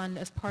general fund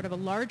as part of a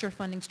larger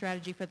funding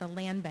strategy for the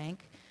land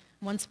bank.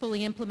 Once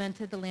fully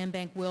implemented, the land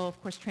bank will,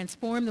 of course,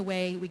 transform the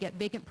way we get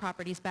vacant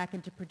properties back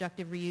into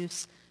productive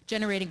reuse,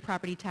 generating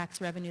property tax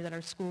revenue that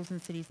our schools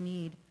and cities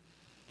need.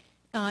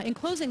 In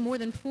closing, more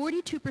than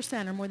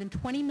 42%, or more than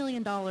 $20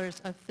 million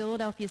of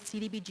Philadelphia's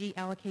CDBG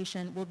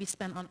allocation will be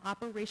spent on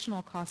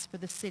operational costs for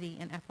the city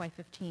in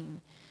FY15.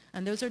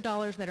 And those are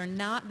dollars that are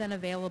not then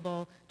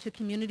available to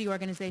community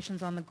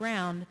organizations on the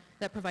ground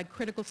that provide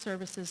critical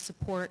services,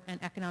 support, and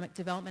economic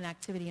development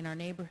activity in our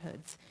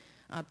neighborhoods.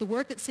 The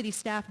work that city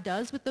staff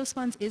does with those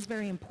funds is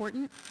very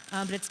important,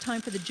 but it's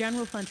time for the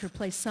general fund to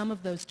replace some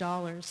of those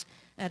dollars.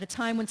 At a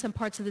time when some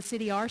parts of the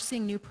city are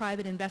seeing new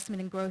private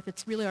investment and growth,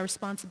 it's really our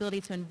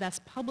responsibility to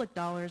invest public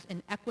dollars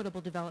in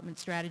equitable development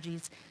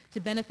strategies to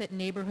benefit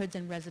neighborhoods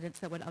and residents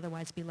that would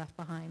otherwise be left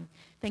behind.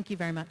 Thank you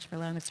very much for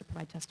allowing us to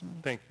provide testimony.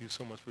 Thank you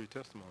so much for your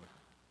testimony.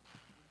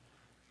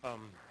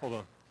 Hold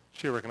on.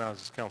 Chair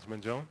recognizes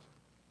Councilman Jones.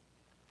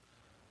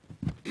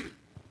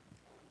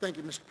 Thank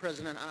you, Mr.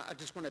 President. I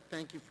just want to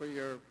thank you for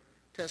your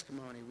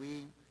testimony.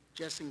 We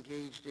just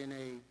engaged in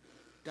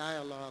a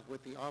dialogue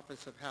with the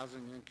Office of Housing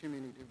and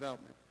Community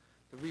Development,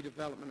 the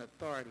Redevelopment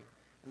Authority,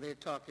 and they're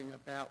talking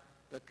about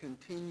the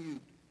continued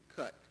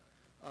cut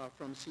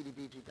from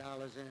CDBG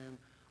dollars, and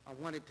I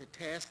wanted to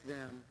task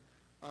them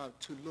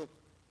to look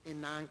in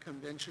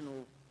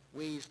non-conventional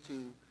ways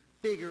to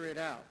figure it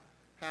out,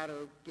 how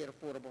to get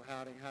affordable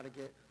housing, how to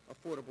get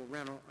affordable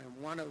rental,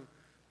 and one of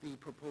the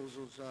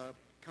proposals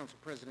Council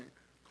President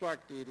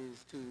Clark did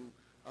is to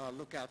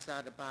look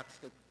outside the box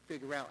to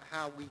figure out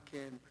how we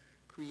can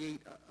create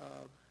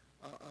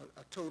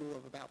a total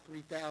of about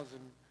 3,000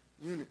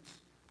 units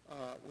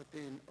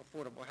within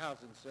affordable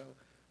housing. So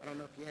I don't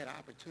know if you had an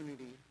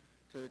opportunity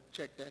to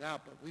check that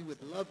out, but we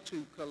would love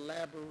to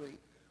collaborate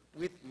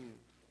with you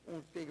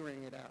on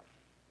figuring it out.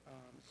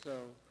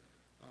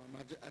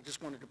 I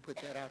just wanted to put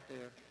that out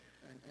there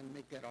and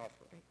make that offer.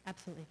 Great.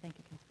 Absolutely. Thank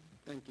you, Councilman.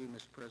 Thank you,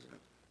 Mr.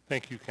 President.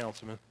 Thank you,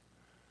 Councilman.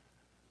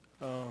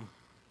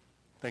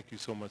 Thank you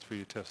so much for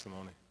your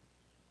testimony.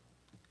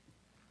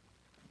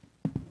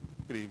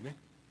 Good evening.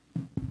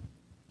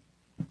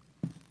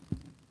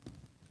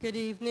 Good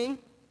evening.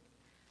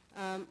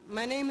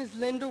 My name is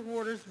Linda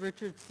Waters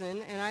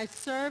Richardson, and I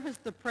serve as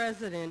the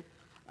president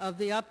of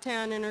the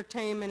Uptown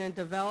Entertainment and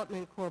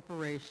Development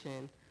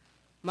Corporation.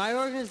 My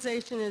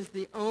organization is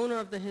the owner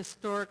of the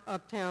historic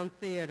Uptown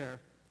Theater.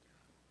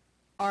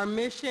 Our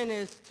mission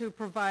is to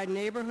provide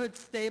neighborhood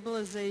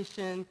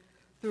stabilization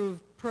through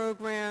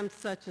programs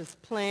such as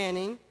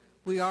planning.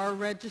 We are a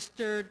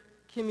registered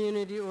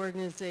community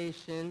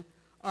organization,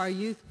 our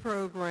youth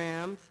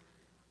programs,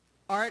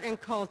 art and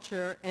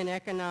culture, and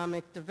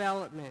economic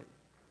development.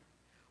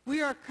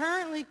 We are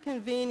currently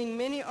convening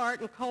many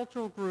art and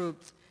cultural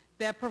groups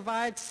that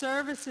provide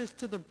services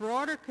to the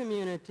broader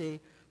community,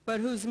 but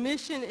whose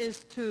mission is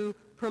to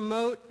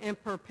promote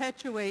and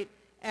perpetuate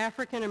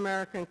African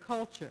American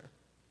culture.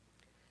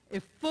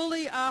 If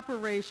fully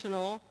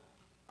operational,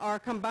 our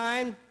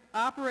combined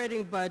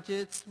operating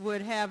budgets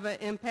would have an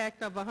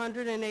impact of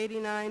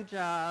 189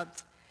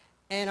 jobs,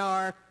 and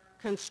our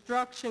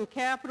construction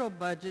capital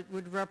budget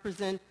would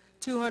represent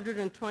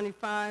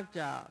 225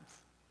 jobs.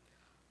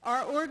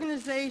 Our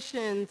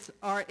organizations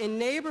are in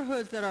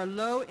neighborhoods that are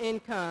low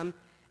income,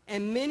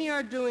 and many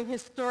are doing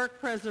historic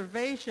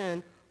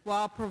preservation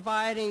while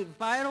providing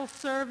vital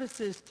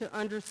services to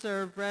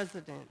underserved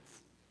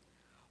residents.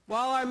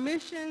 While our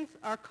missions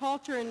are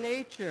culture and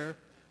nature,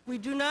 we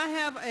do not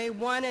have a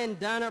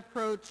one-and-done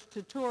approach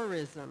to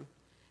tourism.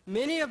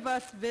 Many of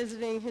us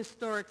visiting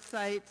historic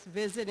sites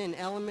visit in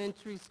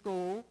elementary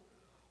school,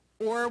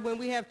 or when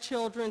we have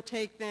children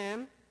take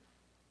them,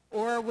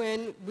 or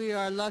when we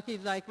are lucky,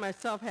 like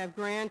myself, have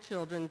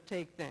grandchildren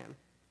take them.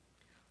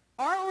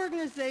 Our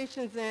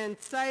organizations and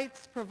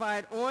sites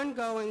provide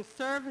ongoing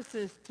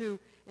services to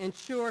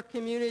ensure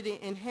community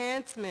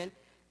enhancement,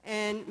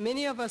 and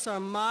many of us are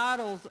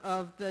models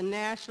of the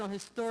National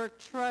Historic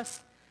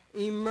Trust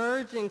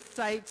emerging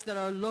sites that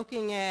are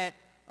looking at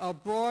a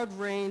broad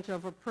range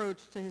of approach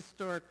to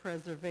historic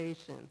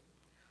preservation.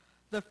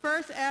 The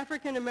first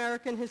African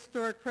American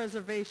Historic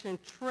Preservation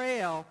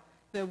Trail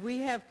that we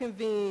have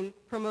convened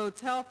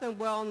promotes health and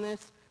wellness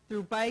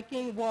through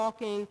biking,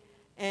 walking,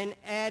 and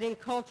adding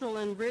cultural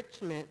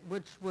enrichment,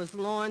 which was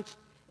launched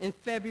in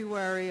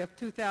February of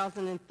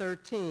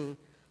 2013.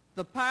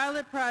 The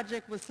pilot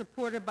project was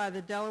supported by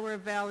the Delaware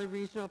Valley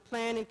Regional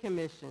Planning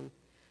Commission.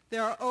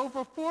 There are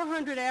over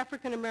 400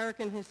 African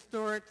American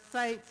historic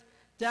sites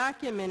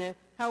documented.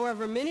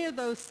 However, many of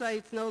those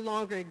sites no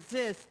longer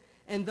exist,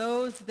 and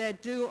those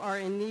that do are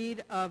in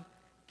need of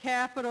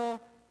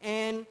capital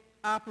and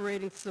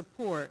operating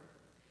support.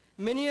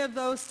 Many of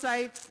those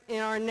sites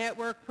in our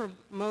network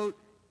promote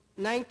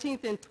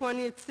 19th and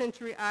 20th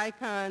century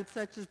icons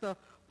such as the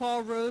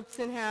Paul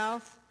Robeson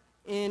House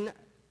in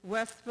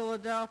West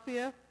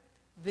Philadelphia,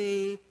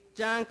 the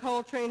John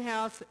Coltrane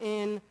House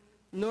in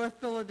North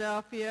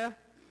Philadelphia,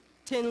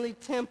 Tinley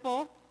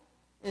Temple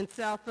in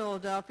South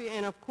Philadelphia,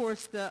 and of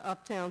course the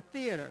Uptown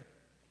Theater.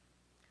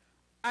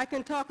 I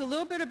can talk a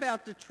little bit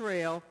about the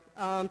trail,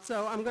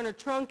 so I'm going to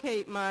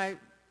truncate my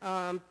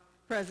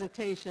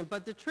presentation,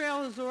 but the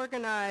trail is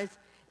organized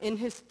in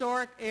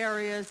historic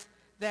areas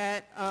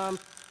that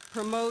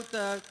promote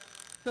the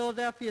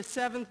Philadelphia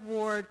 7th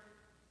Ward,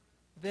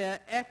 the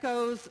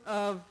echoes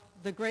of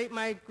the Great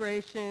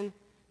Migration,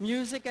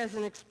 music as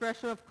an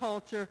expression of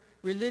culture,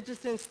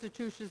 religious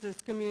institutions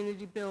as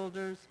community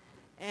builders,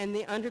 and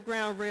the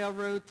Underground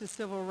Railroad to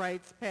civil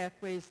rights,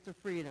 pathways to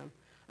freedom.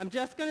 I'm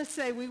just going to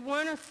say we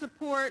want to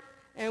support,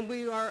 and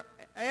we are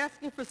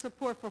asking for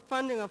support for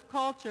funding of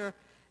culture,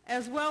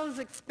 as well as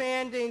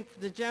expanding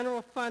the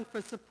general fund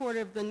for support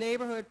of the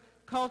neighborhood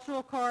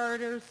cultural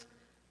corridors,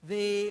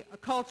 the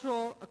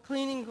cultural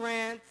cleaning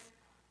grants,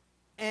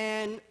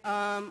 and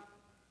I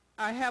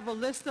have a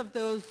list of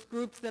those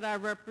groups that I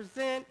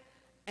represent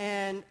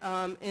and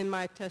in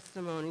my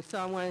testimony. So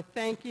I want to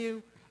thank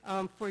you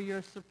for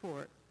your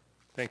support.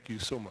 Thank you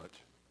so much.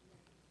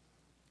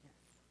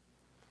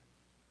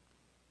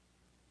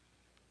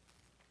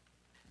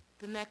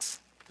 The next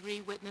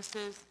three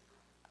witnesses: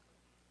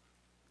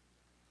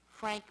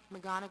 Frank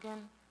McGonigan,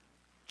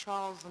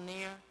 Charles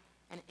Lanier,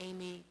 and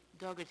Amy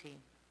Dougherty.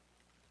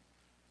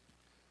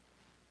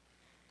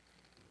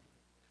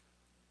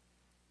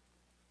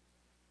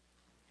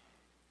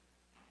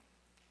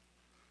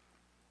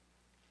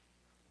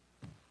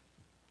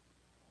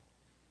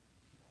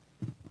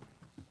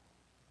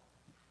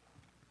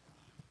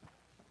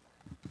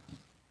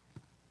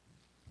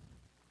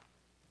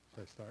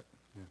 Should I start?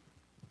 Yeah.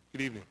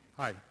 Good evening.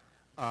 Hi.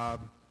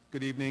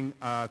 Good evening.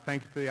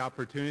 Thank you for the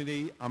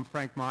opportunity. I'm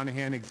Frank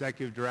Monahan,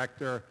 Executive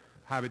Director,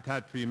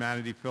 Habitat for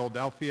Humanity,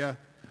 Philadelphia.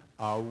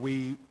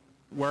 We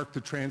work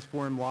to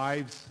transform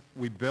lives.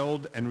 We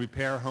build and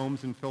repair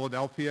homes in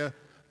Philadelphia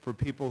for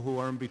people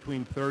who earn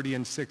between 30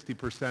 and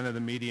 60% of the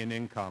median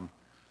income.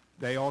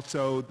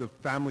 The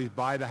families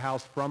buy the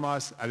house from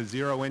us at a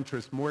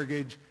zero-interest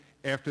mortgage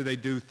after they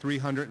do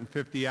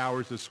 350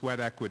 hours of sweat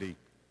equity.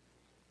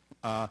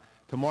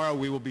 Tomorrow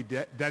we will be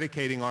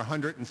dedicating our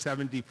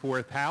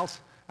 174th house,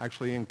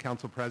 actually in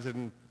Council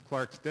President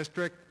Clark's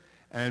district,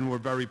 and we're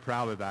very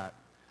proud of that.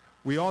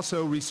 We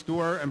also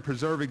restore and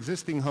preserve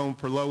existing homes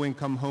for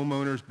low-income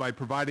homeowners by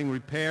providing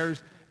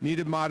repairs,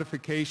 needed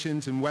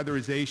modifications, and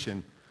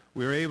weatherization.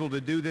 We are able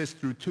to do this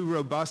through two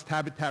robust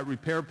habitat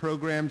repair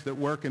programs that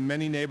work in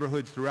many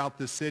neighborhoods throughout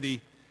the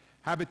city.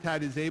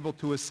 Habitat is able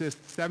to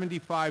assist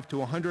 75 to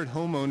 100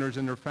 homeowners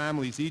and their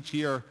families each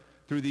year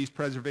through these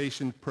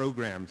preservation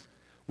programs.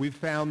 We've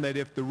found that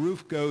if the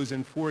roof goes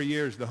in 4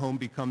 years, the home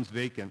becomes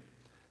vacant.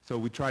 So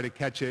we try to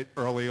catch it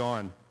early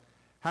on.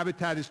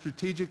 Habitat is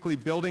strategically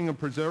building and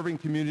preserving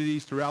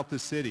communities throughout the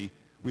city.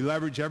 We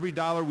leverage every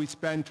dollar we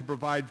spend to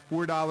provide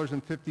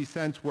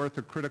 $4.50 worth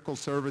of critical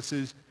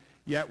services,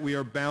 yet we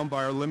are bound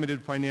by our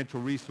limited financial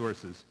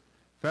resources.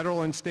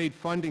 Federal and state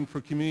funding for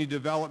community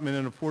development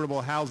and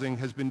affordable housing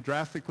has been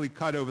drastically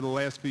cut over the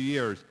last few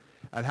years.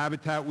 At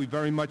Habitat, we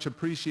very much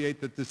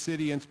appreciate that the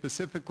city, and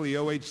specifically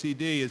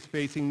OHCD, is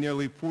facing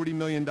nearly $40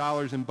 million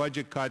in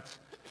budget cuts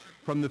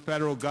from the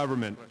federal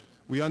government.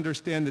 We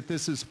understand that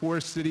this has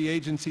forced city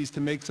agencies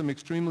to make some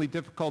extremely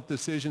difficult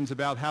decisions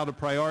about how to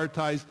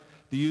prioritize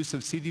the use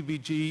of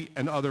CDBG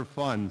and other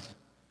funds.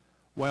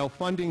 While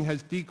funding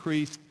has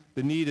decreased,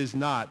 the need is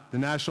not. The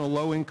National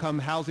Low-Income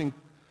Housing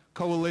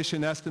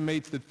Coalition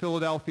estimates that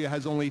Philadelphia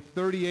has only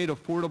 38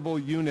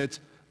 affordable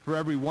units for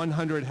every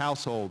 100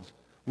 households.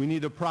 We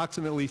need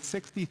approximately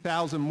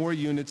 60,000 more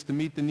units to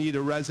meet the need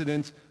of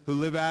residents who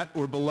live at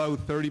or below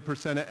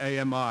 30% of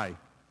AMI.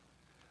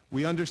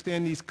 We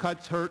understand these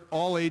cuts hurt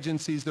all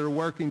agencies that are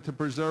working to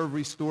preserve,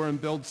 restore, and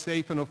build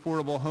safe and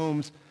affordable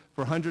homes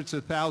for hundreds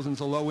of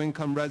thousands of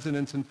low-income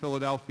residents in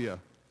Philadelphia.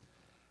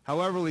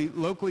 However,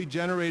 locally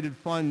generated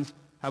funds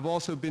have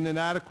also been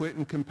inadequate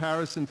in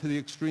comparison to the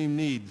extreme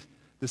needs.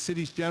 The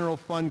city's general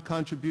fund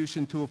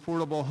contribution to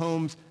affordable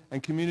homes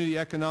and community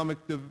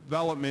economic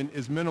development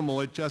is minimal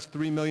at just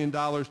 $3 million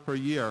per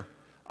year.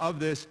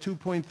 Of this,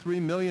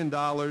 $2.3 million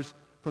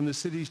from the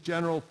city's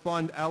general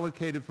fund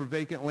allocated for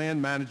vacant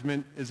land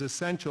management is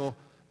essential,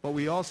 but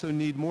we also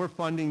need more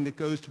funding that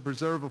goes to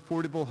preserve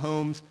affordable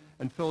homes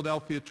and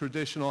Philadelphia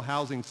traditional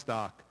housing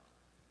stock.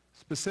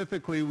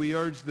 Specifically, we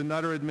urge the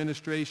Nutter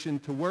administration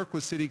to work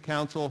with City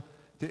Council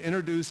to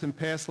introduce and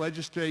pass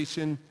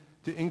legislation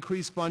to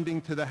increase funding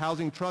to the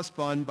Housing Trust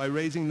Fund by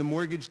raising the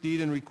mortgage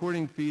deed and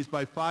recording fees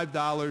by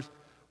 $5,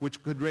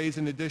 which could raise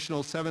an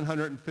additional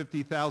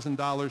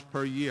 $750,000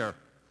 per year.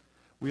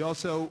 We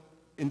also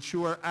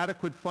ensure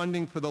adequate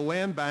funding for the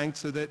land bank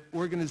so that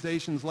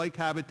organizations like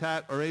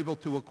Habitat are able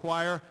to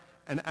acquire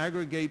and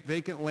aggregate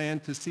vacant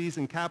land to seize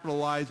and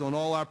capitalize on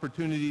all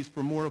opportunities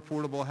for more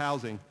affordable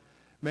housing.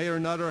 Mayor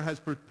Nutter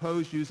has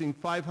proposed using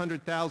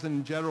 $500,000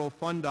 in general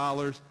fund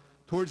dollars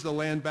towards the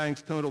land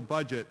bank's total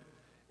budget.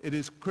 It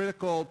is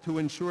critical to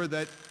ensure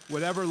that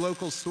whatever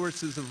local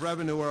sources of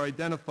revenue are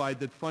identified,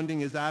 that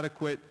funding is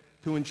adequate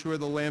to ensure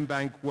the land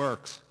bank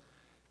works.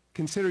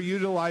 Consider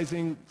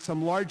utilizing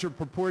some larger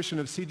proportion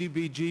of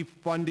CDBG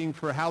funding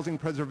for housing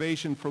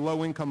preservation for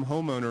low-income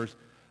homeowners.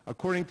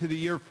 According to the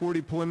Year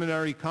 40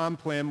 preliminary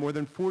comp plan, more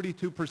than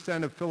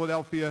 42% of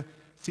Philadelphia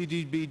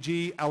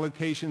CDBG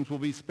allocations will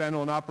be spent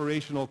on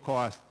operational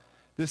costs.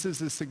 This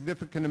is a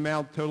significant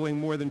amount, totaling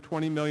more than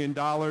 $20 million.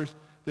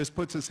 This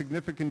puts a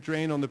significant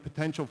drain on the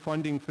potential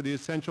funding for the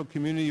essential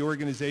community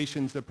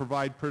organizations that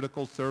provide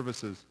critical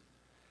services.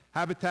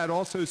 Habitat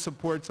also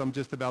supports, I'm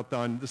just about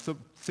done, the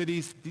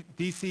city's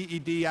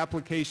DCED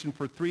application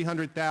for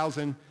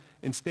 $300,000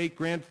 in state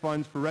grant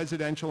funds for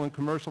residential and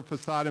commercial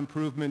facade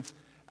improvements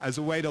as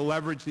a way to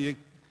leverage the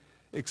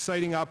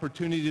exciting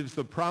opportunities of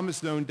the Promise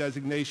Zone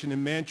designation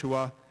in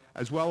Mantua,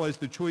 as well as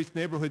the Choice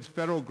Neighborhoods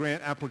federal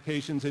grant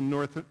applications in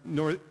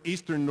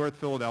eastern North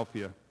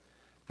Philadelphia.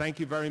 Thank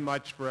you very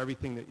much for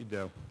everything that you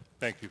do.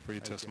 Thank you for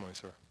your testimony,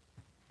 sir.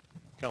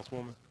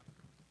 Councilwoman?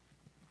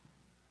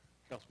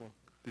 Councilwoman,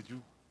 did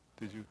you?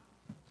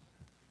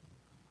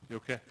 You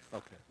okay?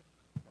 Okay.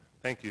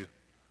 Thank you.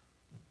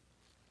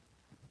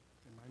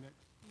 Am I next?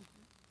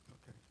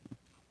 Okay.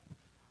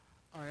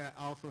 All right,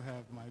 I also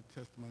have my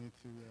testimony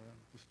to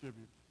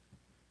distribute.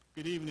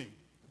 Good evening,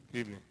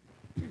 Evening.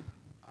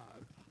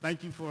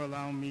 Thank you for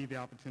allowing me the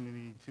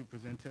opportunity to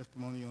present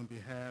testimony on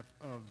behalf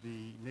of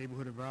the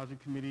Neighborhood Advisory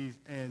Committees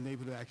and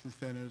Neighborhood Action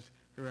Centers,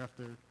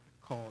 hereafter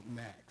called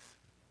NACs.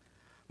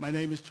 My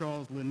name is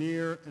Charles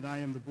Lanier, and I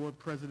am the board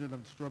president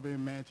of the Strawberry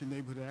Mansion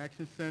Neighborhood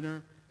Action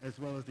Center, as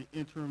well as the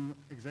interim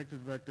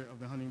executive director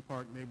of the Hunting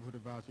Park Neighborhood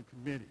Advisory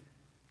Committee.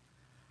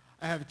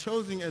 I have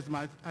chosen as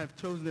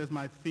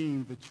my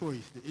theme the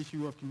choice, the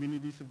issue of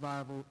community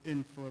survival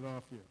in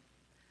Philadelphia.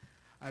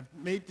 I've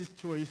made this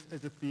choice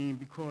as a theme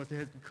because it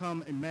has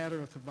become a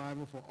matter of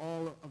survival for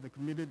all of the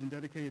committed and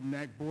dedicated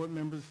NAC board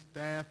members,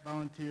 staff,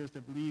 volunteers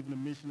that believe in the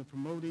mission of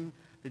promoting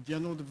the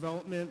general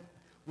development,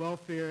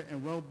 welfare,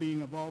 and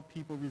well-being of all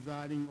people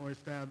residing or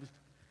established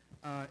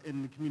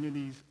in the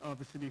communities of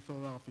the city of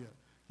Philadelphia,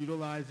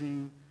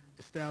 utilizing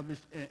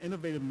established and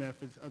innovative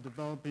methods of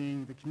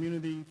developing the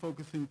community,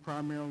 focusing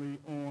primarily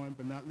on,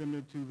 but not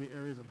limited to, the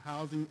areas of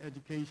housing,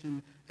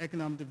 education,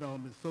 economic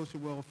development, social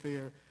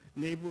welfare,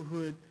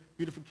 neighborhood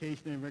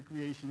beautification, and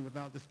recreation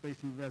without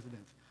displacing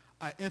residents.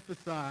 I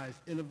emphasize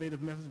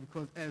innovative methods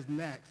because as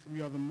NACs,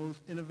 we are the most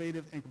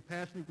innovative and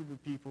compassionate group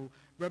of people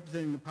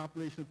representing the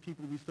population of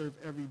people we serve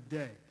every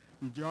day,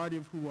 the majority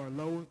of who are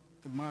low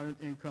to moderate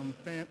income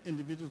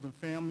individuals and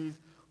families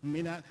who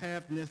may not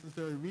have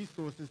necessary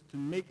resources to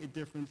make a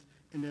difference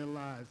in their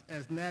lives.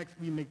 As NACs,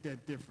 we make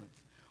that difference.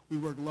 We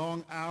work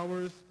long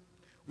hours.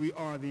 We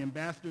are the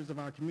ambassadors of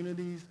our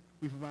communities.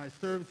 We provide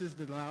services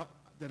that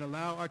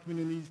allow our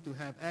communities to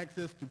have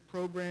access to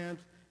programs,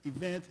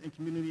 events, and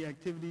community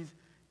activities.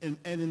 And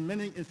in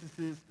many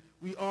instances,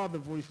 we are the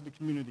voice of the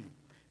community.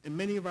 In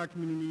many of our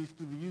communities,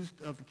 through the use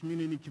of the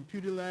community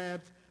computer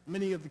labs,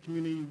 many of the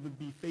community would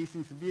be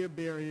facing severe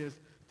barriers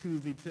to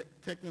the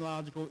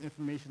technological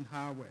information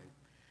highway.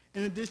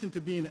 In addition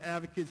to being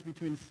advocates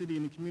between the city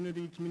and the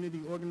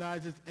community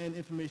organizers, and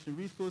information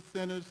resource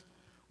centers,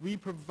 we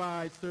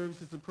provide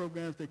services and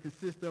programs that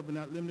consist of, but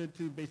not limited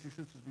to, basic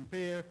systems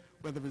repair,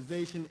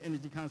 weatherization,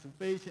 energy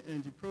conservation,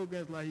 energy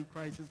programs, LIHEAP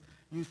crisis,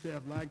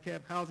 USAF, LICAP,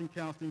 housing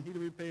counseling, heater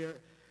repair,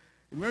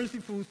 emergency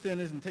food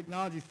centers, and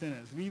technology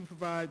centers. We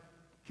provide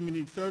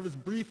community service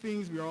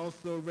briefings. We are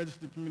also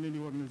registered community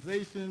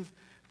organizations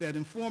that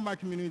inform our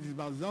communities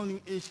about zoning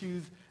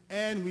issues,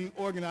 and we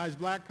organize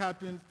block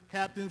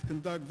captains,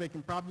 conduct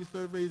vacant property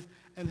surveys,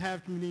 and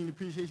have community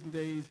appreciation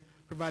days,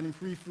 providing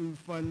free food,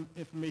 fun,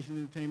 information,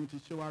 and entertainment to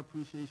show our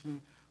appreciation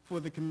for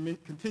the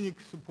continued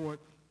support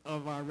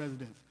of our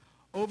residents.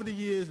 Over the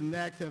years,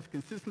 NACs have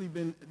consistently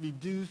been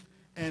reduced,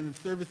 and the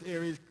service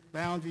areas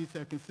boundaries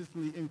have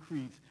consistently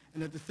increased.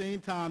 And at the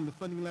same time, the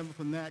funding level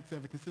for NACs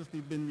have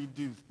consistently been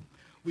reduced.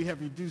 We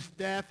have reduced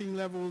staffing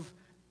levels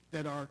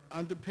that are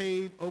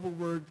underpaid,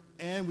 overworked,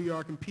 and we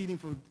are competing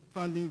for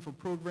funding for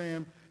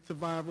program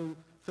survival,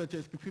 such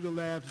as computer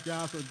labs,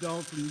 jobs for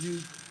adults and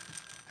youth,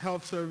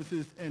 health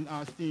services, and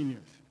our seniors.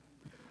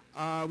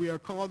 We are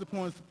called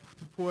upon to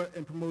support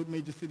and promote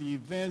major city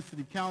events,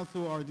 City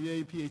Council,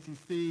 RDA,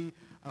 PACC,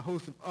 a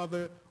host of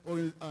other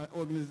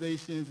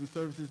organizations and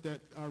services that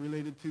are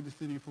related to the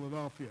city of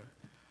Philadelphia.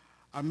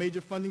 Our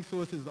major funding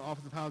source is the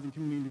Office of Housing and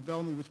Community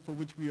Development, for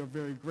which we are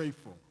very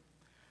grateful.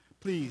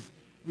 Please,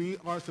 we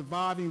are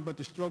surviving, but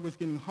the struggle is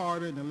getting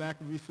harder, and the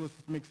lack of resources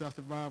makes our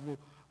survival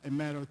a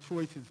matter of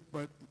choices.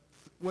 But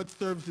what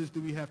services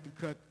do we have to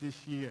cut this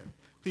year?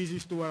 Please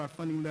restore our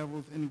funding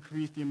levels and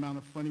increase the amount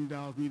of funding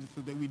dollars needed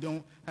so that we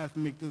don't have to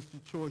make those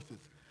choices.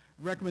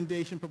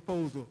 Recommendation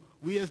proposal.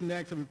 We as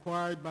NACs are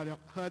required by the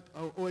HUD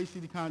or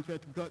OECD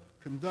contract to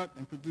conduct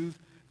and produce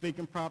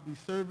vacant property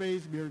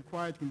surveys. We are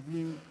required to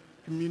convene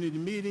community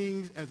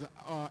meetings as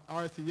a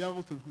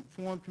RCO to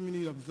inform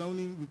community of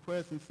zoning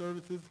requests and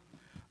services.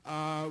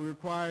 We're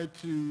required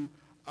to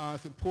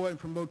support and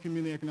promote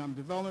community economic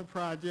development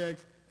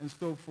projects and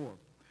so forth.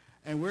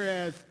 And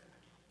whereas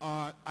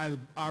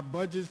our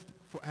budgets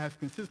have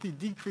consistently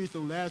decreased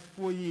over the last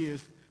 4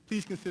 years,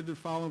 please consider the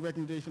following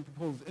recommendation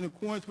proposals. In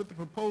accordance with the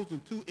proposal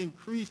to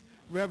increase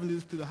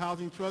revenues to the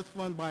Housing Trust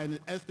Fund by an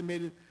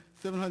estimated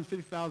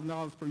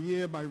 $750,000 per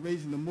year by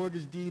raising the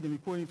mortgage deed and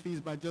recording fees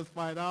by just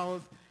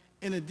 $5,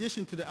 in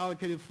addition to the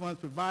allocated funds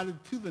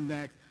provided to the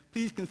NACs,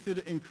 please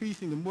consider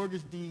increasing the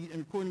mortgage deed and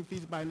recording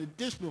fees by an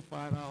additional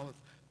 $5,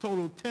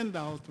 total $10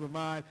 to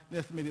provide an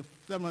estimated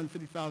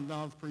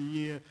 $750,000 per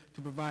year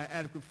to provide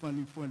adequate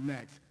funding for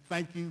NACs.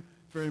 Thank you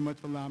very much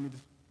for allowing me to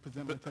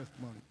present my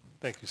testimony.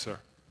 Thank you, sir.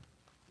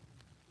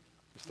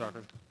 Ms.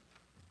 Starker.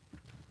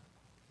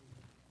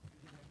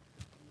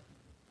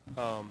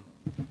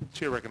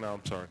 Chair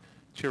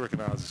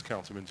recognizes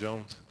Councilman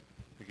Jones.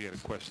 I think he had a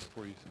question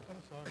for you.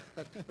 I'm sorry.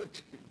 That's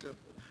what you do.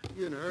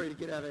 You're in a hurry to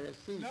get out of that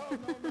seat. No.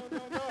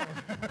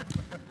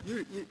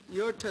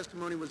 Your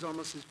testimony was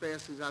almost as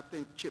fast as I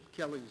think Chip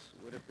Kelly's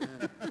would have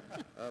been.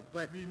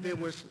 But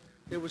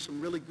there were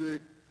some really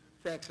good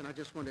facts, and I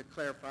just wanted to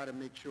clarify to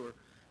make sure.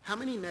 How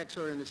many NACs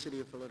are in the city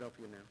of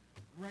Philadelphia now?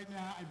 Right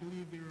now, I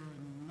believe there are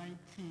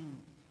 19,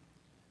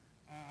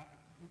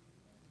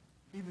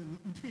 either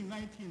between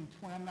 19 and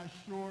 20, I'm not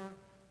sure,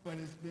 but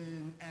it's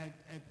been at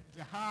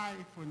the high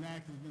for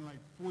NACs has been like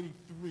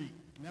 43,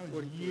 and that was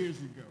 43. Years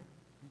ago.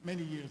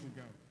 many years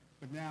ago.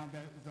 But now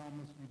that is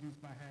almost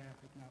reduced by half,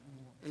 if not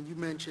more. And you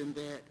mentioned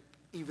that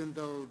even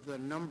though the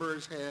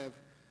numbers have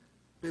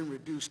been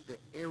reduced, the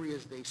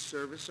areas they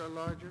service are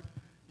larger?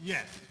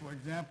 Yes. For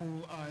example,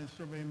 in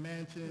Strawberry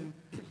Mansion,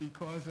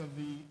 because of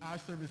our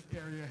service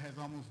area has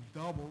almost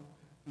doubled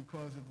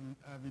because of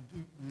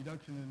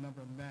reduction in the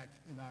number of NACs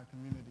in our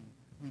community.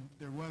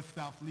 There was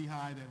South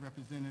Lehigh that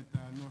represented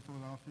North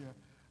Philadelphia,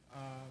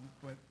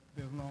 but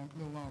there's no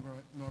longer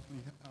North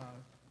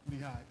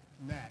Lehigh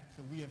NAC,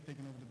 so we have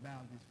taken over the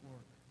boundaries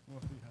for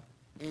North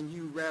Lehigh. And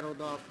you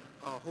rattled off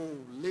a whole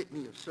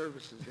litany of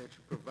services that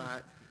you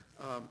provide.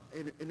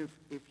 And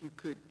if you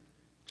could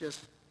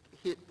just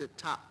hit the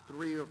top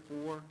 3 or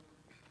 4.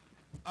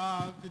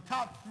 The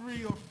top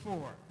 3 or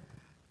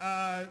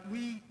 4.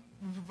 We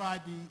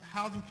provide the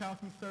housing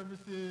counseling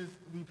services.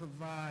 We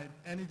provide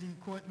energy.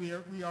 We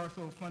are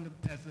also funded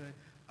as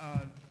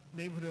a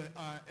neighborhood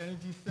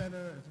energy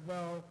center as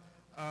well.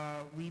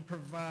 We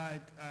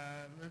provide,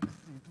 let's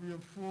see, 3 or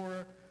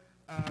 4.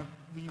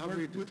 I'll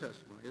read the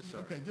testimony. It's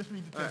all right. Okay, just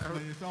read the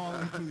testimony. It's all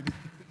included.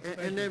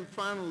 And then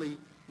finally,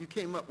 you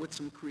came up with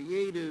some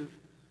creative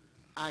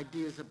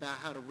ideas about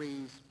how to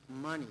raise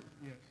money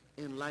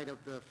in light of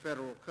the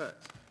federal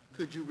cuts.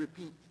 Could you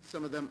repeat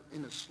some of them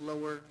in a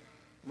slower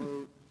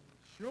mode?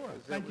 Sure.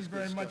 Thank you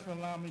very much for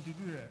allowing me to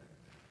do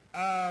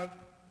that.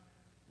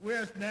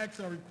 Whereas NACs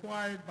are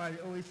required by the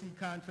OAC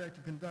contract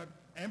to conduct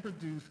and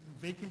produce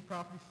vacant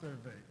property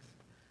surveys,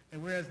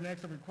 and whereas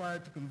NACs are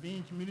required to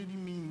convene community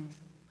meetings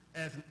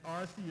as an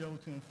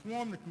RCO to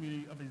inform the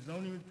community of a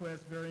zoning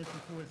request, variance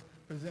reports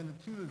presented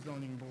to the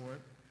zoning board,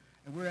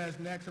 and whereas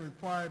NACs are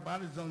required by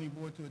the zoning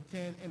board to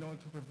attend in order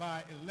to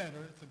provide a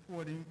letter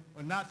supporting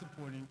or not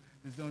supporting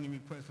the zoning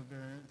request for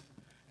variance,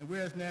 and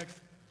whereas NACs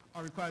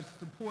are required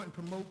to support and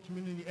promote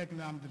community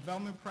economic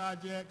development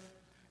projects,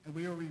 and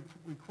we are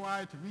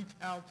required to reach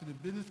out to the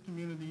business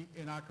community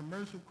in our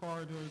commercial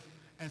corridors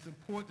and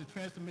support the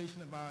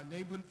transformation of our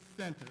neighborhood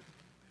centers,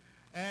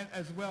 and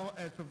as well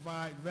as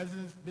provide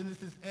residents,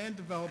 businesses, and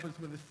developers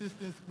with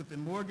assistance with the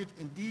mortgage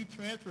and deed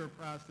transfer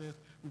process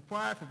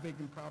required for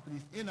vacant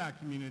properties in our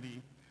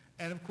community,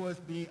 and of course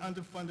being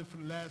underfunded for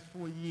the last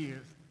 4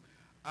 years.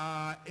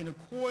 In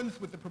accordance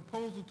with the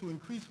proposal to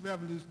increase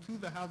revenues to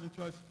the Housing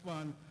Trust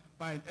Fund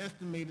by an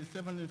estimated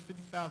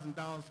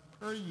 $750,000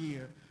 per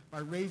year by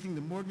raising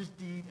the mortgage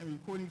deed and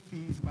recording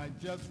fees by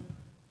just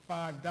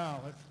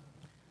 $5.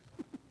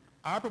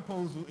 Our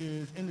proposal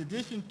is, in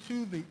addition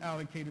to the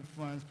allocated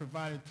funds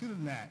provided to the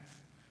NACs,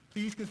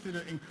 please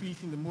consider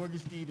increasing the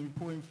mortgage deed and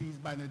recording fees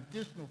by an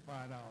additional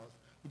 $5,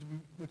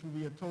 which would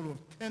be a total of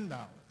 $10,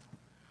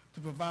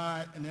 to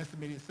provide an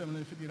estimated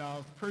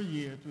 $750 per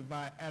year to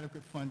provide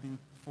adequate funding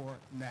for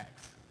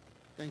NACs.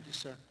 Thank you,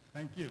 sir.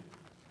 Thank you.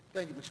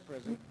 Thank you, Mr.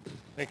 President.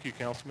 Thank you,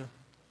 Councilman.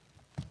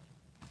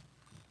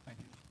 Thank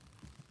you.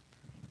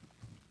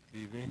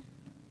 Good evening.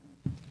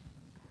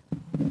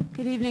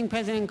 Good evening,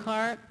 President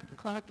Clark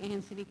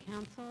and City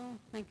Council.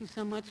 Thank you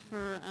so much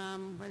for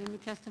letting me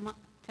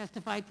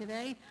testify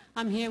today.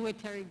 I'm here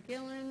with Terry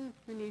Gillen,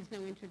 who needs no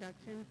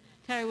introduction.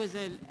 Terry was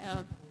a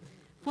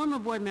former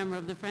board member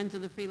of the Friends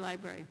of the Free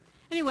Library.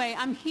 Anyway,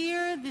 I'm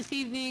here this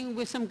evening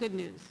with some good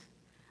news.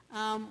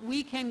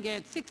 We can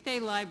get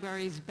 6-day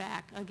libraries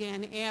back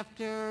again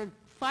after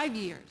 5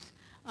 years.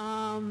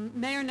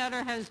 Mayor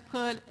Nutter has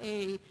put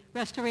a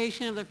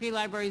restoration of the Free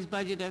Library's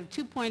budget of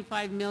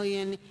 $2.5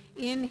 million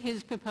in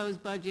his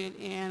proposed budget,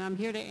 and I'm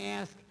here to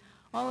ask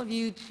all of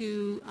you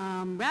to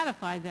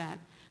ratify that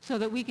so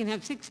that we can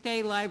have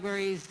 6-day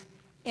libraries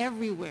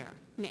everywhere,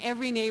 in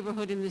every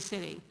neighborhood in the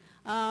city.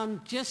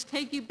 Just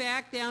take you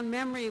back down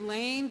memory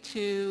lane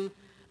to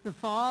the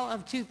fall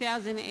of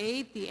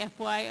 2008. The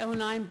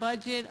FY09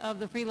 budget of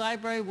the Free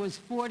Library was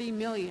 $40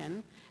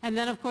 million. And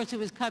then, of course, it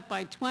was cut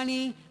by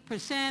 20%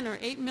 or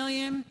 $8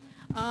 million.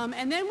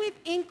 And then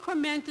we've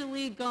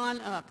incrementally gone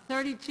up,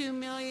 $32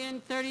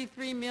 million,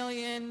 $33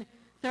 million,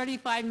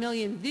 $35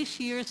 million this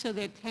year so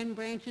that 10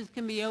 branches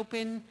can be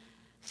open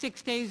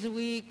 6 days a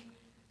week.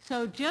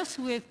 So just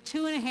with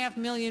 $2.5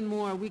 million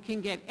more, we can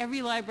get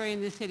every library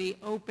in the city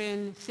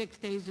open 6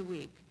 days a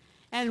week.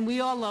 And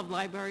we all love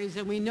libraries,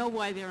 and we know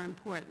why they're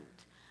important.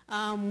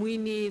 We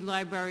need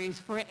libraries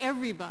for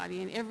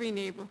everybody in every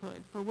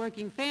neighborhood, for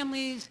working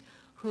families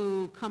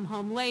who come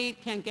home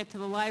late, can't get to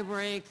the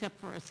library except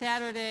for a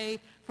Saturday,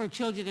 for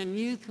children and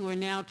youth who are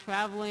now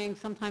traveling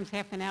sometimes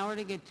half an hour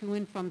to get to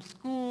and from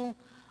school,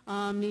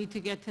 need to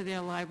get to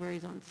their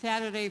libraries on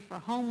Saturday for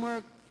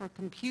homework, for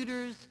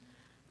computers,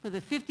 for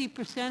the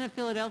 50% of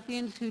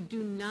Philadelphians who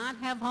do not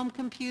have home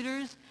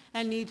computers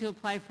and need to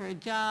apply for a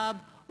job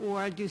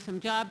or do some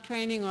job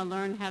training or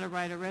learn how to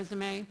write a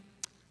resume,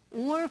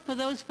 or for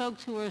those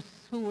folks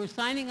who were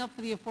signing up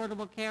for the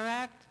Affordable Care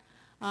Act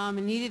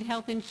and needed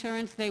health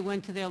insurance, they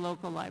went to their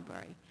local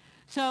library.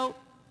 So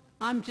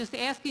I'm just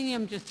asking you,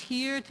 I'm just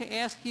here to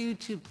ask you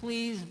to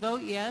please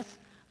vote yes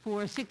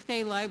for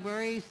 6-day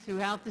libraries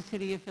throughout the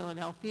city of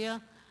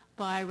Philadelphia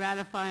by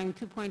ratifying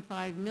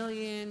 $2.5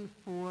 million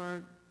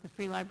for the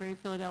Free Library of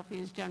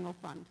Philadelphia's general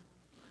fund.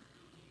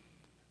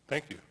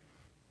 Thank you.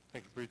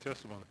 Thank you for your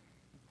testimony.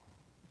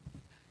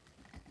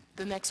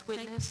 The next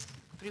witness,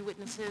 3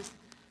 witnesses,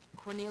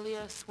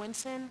 Cornelia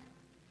Swinson,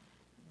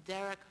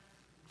 Derek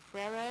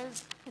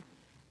Freres,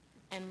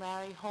 and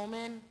Larry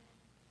Holman,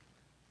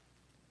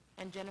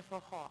 and Jennifer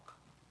Hawk.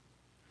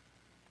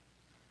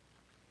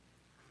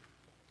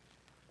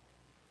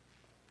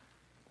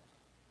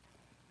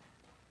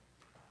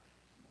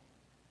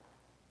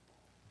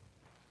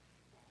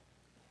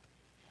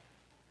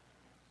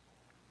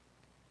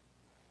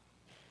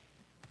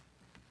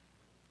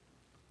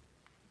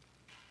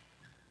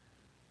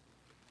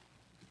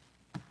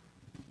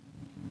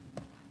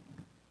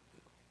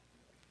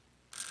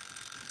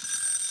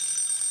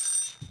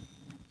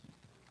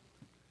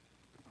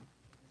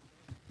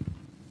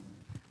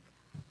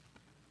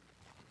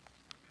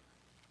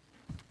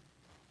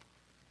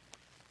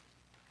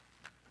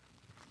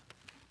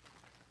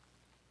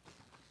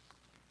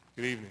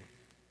 Good evening.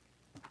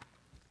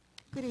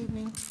 Good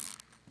evening.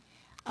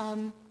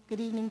 Good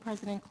evening,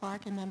 President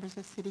Clark and members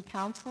of City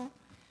Council.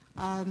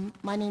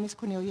 My name is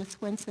Cornelia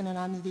Swinson, and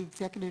I'm the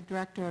Executive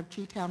Director of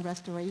G-Town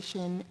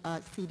Restoration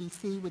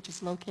CDC, which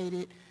is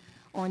located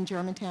on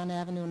Germantown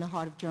Avenue in the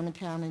heart of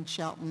Germantown and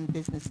Shelton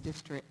Business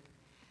District.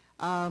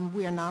 We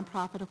are a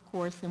nonprofit, of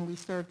course, and we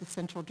serve the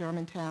Central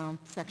Germantown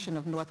section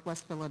of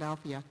Northwest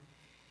Philadelphia.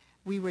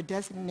 We were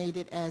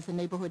designated as a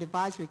Neighborhood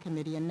Advisory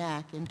Committee, a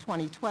NAC, in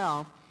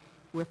 2012.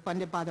 We're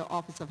funded by the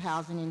Office of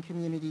Housing and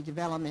Community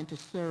Development to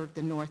serve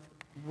the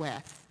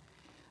Northwest.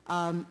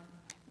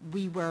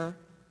 We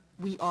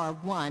are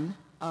one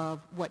of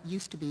what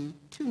used to be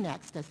 2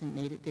 NACs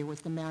designated. There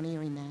was the Mount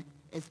Airy NAC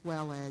as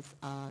well as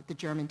the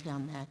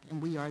Germantown NAC,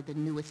 and we are the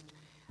newest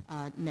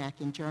NAC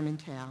in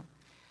Germantown.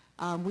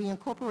 We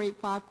incorporate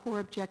 5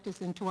 core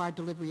objectives into our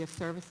delivery of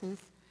services.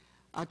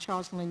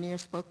 Charles Lanier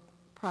spoke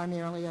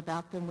primarily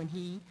about them when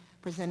he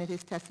presented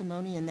his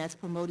testimony, and that's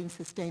promoting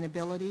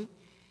sustainability,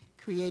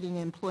 creating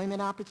employment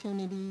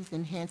opportunities,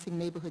 enhancing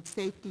neighborhood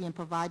safety, and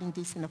providing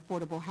decent,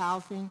 affordable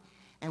housing,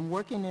 and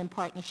working in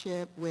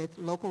partnership with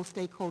local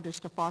stakeholders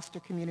to foster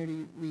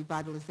community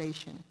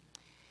revitalization.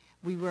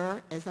 We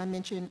were, as I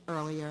mentioned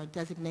earlier,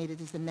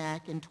 designated as a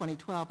NAC in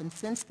 2012, and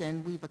since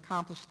then we've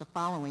accomplished the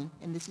following,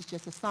 and this is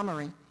just a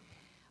summary.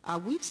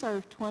 We've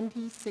served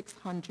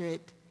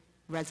 2,600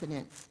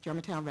 residents,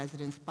 Germantown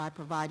residents, by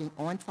providing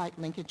on-site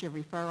linkage of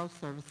referral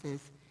services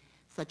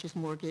such as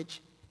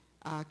mortgage,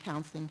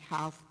 counseling,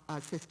 house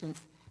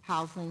assistance,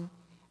 housing,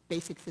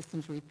 basic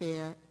systems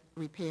repair,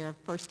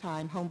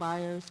 first-time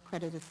homebuyers,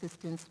 credit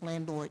assistance,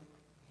 landlord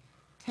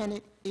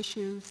tenant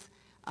issues,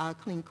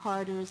 clean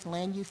corridors,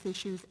 land use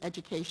issues,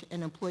 education,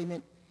 and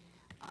employment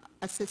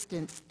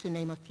assistance, to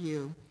name a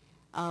few.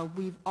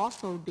 We've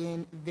also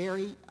been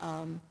very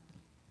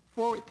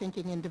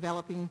forward-thinking in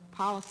developing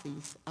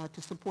policies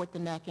to support the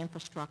NAC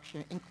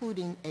infrastructure,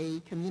 including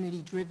a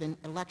community-driven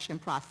election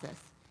process,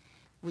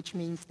 which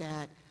means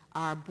that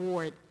our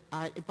board,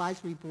 our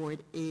advisory board,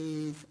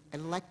 is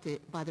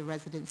elected by the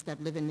residents that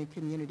live in the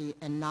community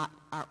and not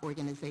our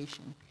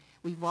organization.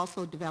 We've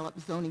also developed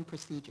zoning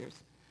procedures.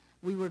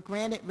 We were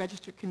granted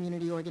registered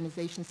community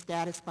organization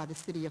status by the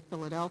City of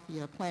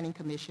Philadelphia Planning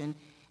Commission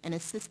and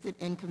assisted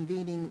in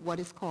convening what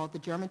is called the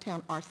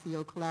Germantown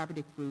RCO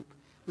Collaborative Group,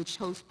 which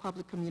hosts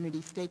public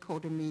community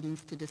stakeholder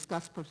meetings to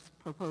discuss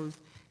proposed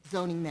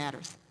zoning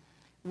matters.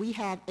 We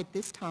have at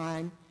this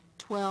time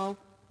 12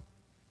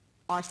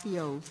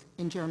 RCOs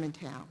in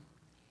Germantown,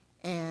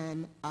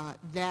 and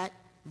that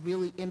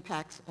really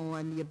impacts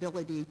on the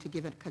ability to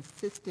give a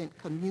consistent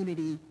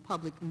community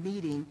public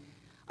meeting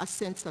a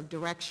sense of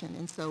direction,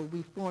 and so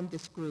we formed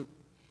this group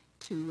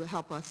to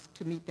help us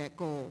to meet that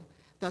goal.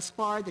 Thus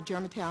far, the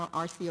Germantown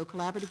RCO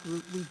Collaborative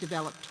Group, we've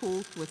developed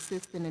tools to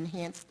assist and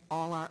enhance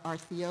all our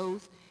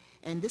RCOs,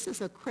 and this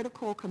is a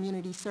critical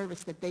community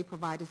service that they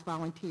provide as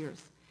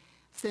volunteers.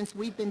 Since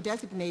we've been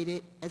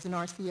designated as an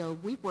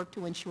RCO, we've worked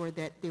to ensure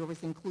that there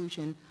was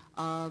inclusion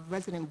of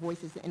resident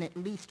voices in at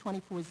least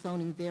 24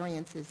 zoning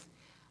variances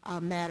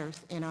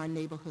matters in our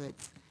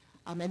neighborhoods,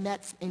 and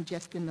that's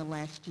just in the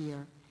last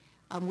year.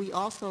 We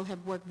also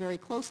have worked very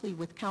closely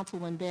with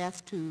Councilman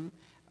Bass to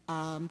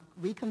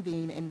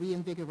reconvene and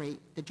reinvigorate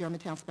the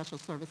Germantown Special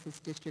Services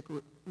District,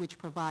 which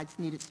provides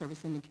needed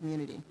service in the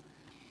community.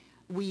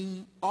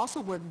 We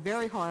also worked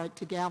very hard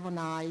to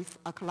galvanize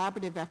a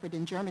collaborative effort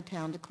in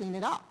Germantown to clean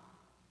it up,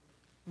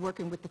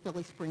 working with the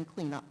Philly Spring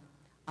Cleanup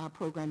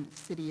program the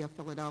City of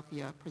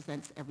Philadelphia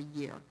presents every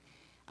year.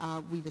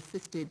 We've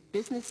assisted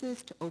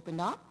businesses to open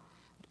up,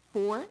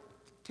 4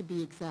 to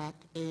be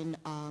exact, in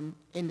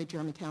the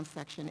Germantown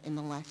section in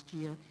the last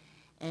year.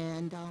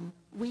 And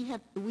we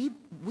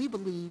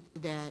believe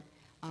that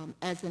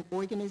as an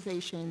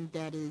organization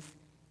that is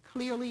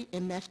clearly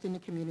enmeshed in the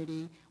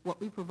community,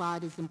 what we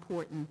provide is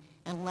important.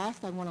 And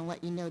last, I want to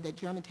let you know that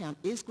Germantown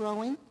is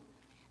growing.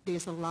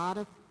 There's a lot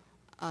of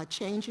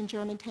change in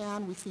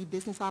Germantown. We see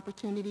business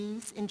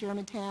opportunities in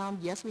Germantown.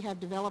 Yes, we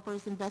have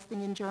developers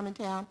investing in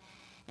Germantown.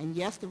 And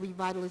yes, the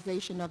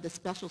revitalization of the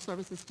Special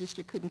Services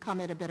District couldn't come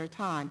at a better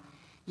time.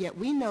 Yet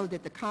we know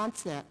that the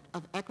concept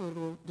of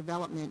equitable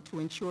development to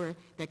ensure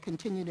that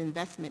continued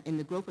investment in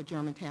the growth of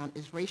Germantown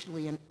is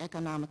racially and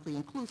economically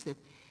inclusive,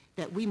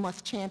 that we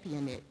must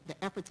champion it. The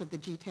efforts of the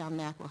G-Town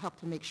NAC will help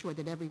to make sure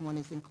that everyone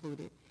is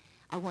included.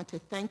 I want to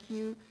thank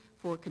you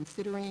for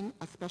considering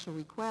a special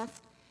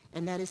request,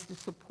 and that is to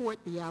support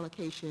the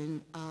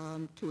allocation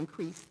to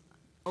increase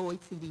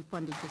OECD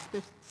funding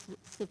to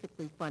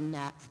specifically fund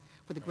NACs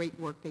for the great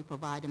work they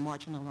provide in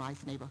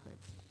marginalized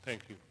neighborhoods.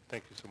 Thank you.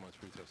 Thank you so much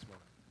for your testimony.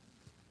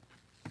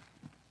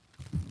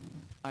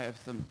 I have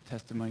some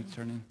testimony to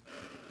turn in.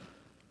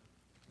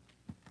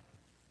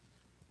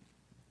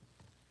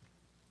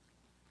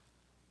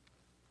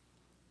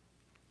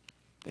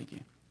 Thank you.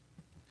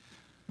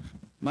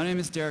 My name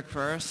is Derek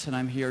Ferris, and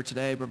I'm here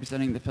today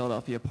representing the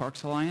Philadelphia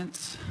Parks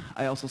Alliance.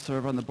 I also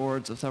serve on the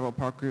boards of several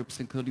park groups,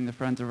 including the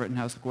Friends of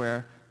Rittenhouse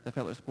Square, the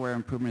Fetler Square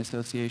Improvement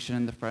Association,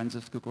 and the Friends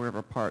of Schuylkill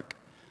River Park.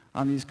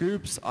 On these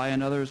groups, I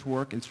and others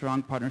work in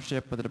strong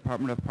partnership with the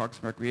Department of Parks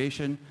and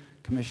Recreation,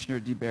 Commissioner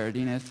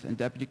DeBaradinas, and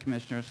Deputy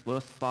Commissioners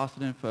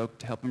Slauson and Folk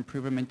to help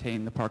improve and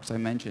maintain the parks I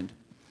mentioned.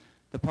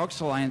 The Parks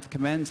Alliance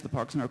commends the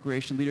Parks and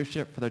Recreation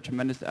leadership for their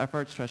tremendous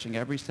efforts, stretching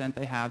every cent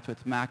they have to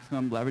its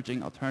maximum,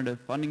 leveraging alternative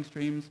funding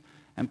streams,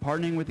 and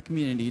partnering with the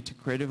community to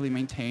creatively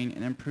maintain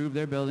and improve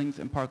their buildings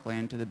and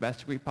parkland to the best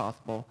degree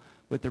possible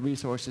with the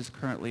resources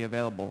currently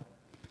available.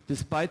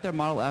 Despite their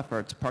model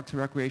efforts, Parks and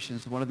Recreation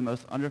is one of the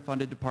most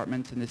underfunded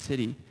departments in the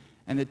city,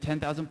 and the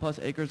 10,000 plus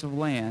acres of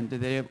land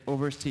that they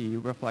oversee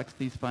reflects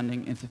these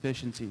funding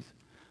insufficiencies.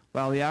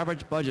 While the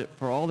average budget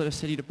for all the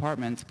city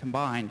departments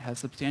combined has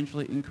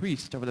substantially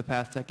increased over the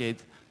past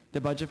decades,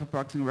 the budget for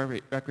Parks and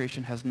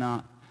Recreation has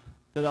not.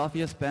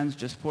 Philadelphia spends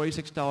just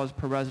 $46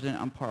 per resident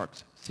on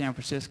parks. San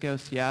Francisco,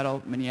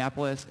 Seattle,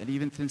 Minneapolis, and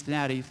even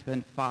Cincinnati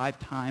spend 5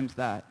 times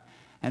that,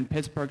 and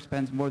Pittsburgh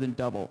spends more than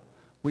double.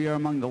 We are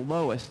among the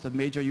lowest of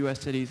major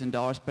U.S. cities in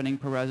dollar spending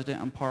per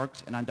resident on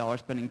parks and on dollar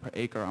spending per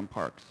acre on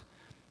parks.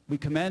 We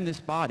commend this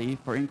body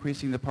for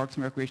increasing the Parks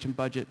and Recreation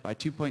budget by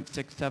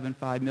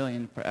 $2.675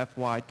 million for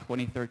FY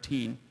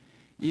 2013.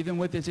 Even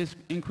with this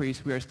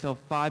increase, we are still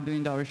 $5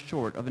 billion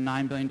short of a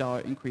 $9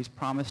 billion increase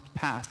promised,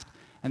 passed,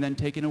 and then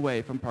taken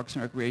away from Parks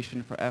and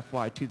Recreation for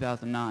FY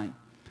 2009.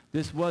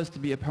 This was to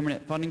be a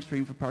permanent funding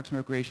stream for Parks and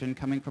Recreation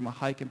coming from a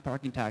hike in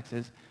parking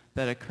taxes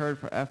that occurred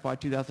for FY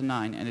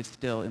 2009 and is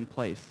still in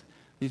place.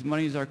 These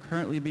monies are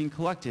currently being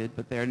collected,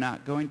 but they are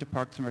not going to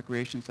Parks and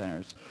Recreation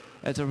centers.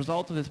 As a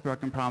result of this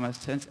broken promise,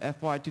 since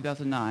FY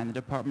 2009, the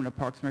Department of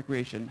Parks and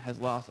Recreation has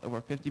lost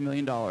over $50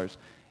 million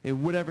it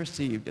would have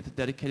received if the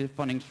dedicated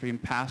funding stream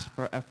passed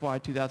for FY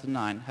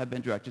 2009 had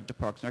been directed to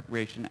Parks and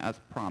Recreation as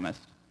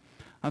promised.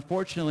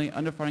 Unfortunately,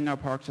 underfunding our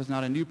parks is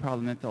not a new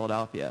problem in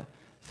Philadelphia.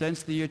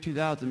 Since the year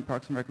 2000,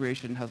 Parks and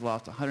Recreation has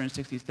lost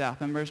 160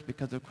 staff members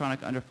because of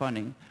chronic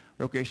underfunding.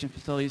 Recreation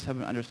facilities have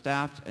been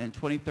understaffed, and in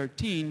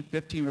 2013,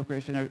 15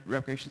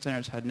 recreation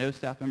centers had no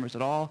staff members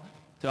at all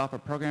to offer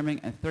programming,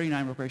 and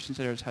 39 recreation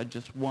centers had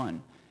just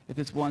one. If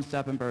this one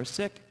staff member is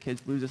sick,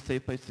 kids lose a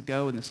safe place to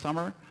go in the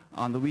summer,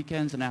 on the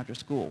weekends, and after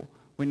school.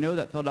 We know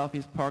that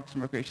Philadelphia's parks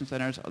and recreation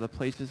centers are the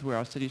places where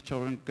our city's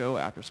children go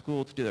after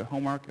school to do their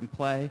homework and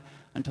play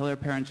until their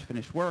parents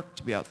finish work,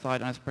 to be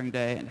outside on a spring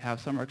day, and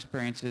have summer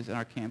experiences in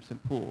our camps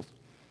and pools.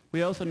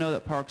 We also know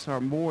that parks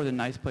are more than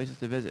nice places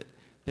to visit.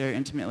 They are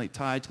intimately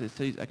tied to the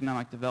city's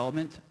economic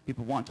development.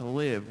 People want to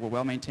live where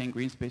well-maintained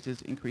green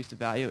spaces increase the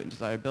value and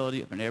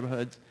desirability of their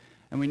neighborhoods.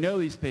 And we know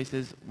these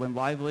spaces, when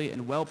lively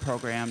and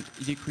well-programmed,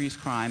 decrease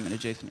crime in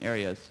adjacent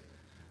areas.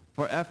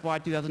 For FY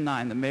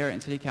 2009, the Mayor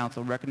and City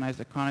Council recognized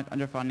the chronic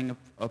underfunding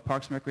of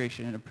Parks and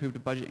Recreation and approved a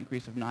budget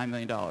increase of $9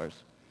 million.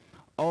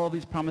 All of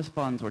these promised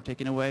funds were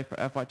taken away for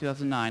FY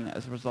 2009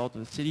 as a result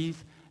of the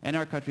city's and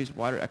our country's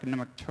wider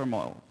economic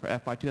turmoil. For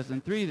FY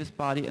 2003, this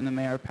body and the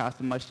Mayor passed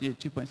a much-needed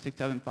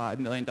 $2.675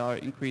 million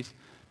increase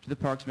to the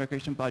Parks and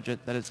Recreation budget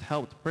that has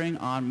helped bring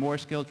on more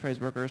skilled trades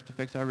workers to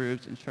fix our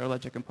roofs, ensure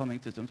electric and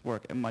plumbing systems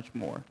work, and much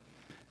more.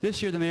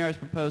 This year, the Mayor has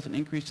proposed an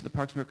increase to the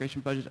Parks and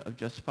Recreation budget of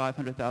just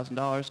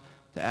 $500,000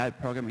 to add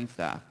programming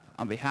staff.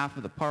 On behalf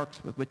of the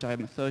parks with which I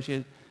am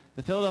associated,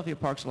 the Philadelphia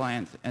Parks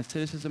Alliance, and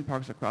citizens and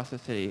parks across the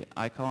city,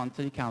 I call on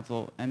City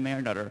Council and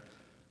Mayor Nutter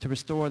to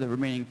restore the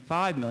remaining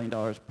 $5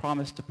 million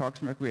promised to Parks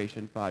and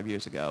Recreation 5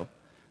 years ago.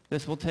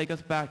 This will take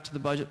us back to the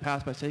budget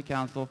passed by City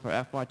Council for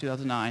FY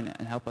 2009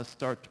 and help us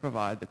start to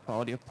provide the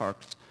quality of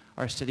parks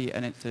our city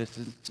and its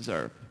citizens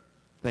deserve.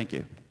 Thank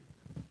you.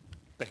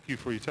 Thank you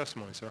for your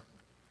testimony, sir.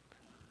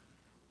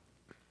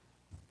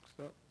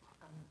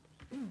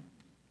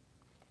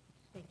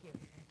 Thank you.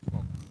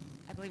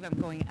 I believe I'm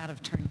going out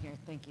of turn here.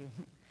 Thank you.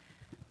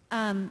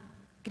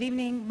 Good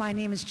evening. My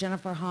name is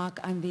Jennifer Hawk.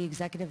 I'm the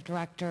Executive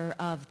Director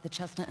of the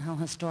Chestnut Hill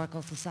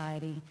Historical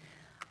Society.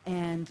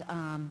 And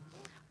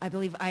I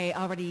believe I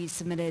already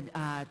submitted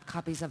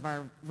copies of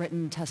our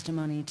written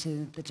testimony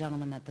to the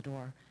gentleman at the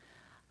door.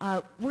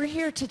 We're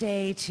here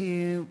today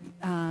to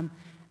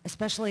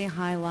especially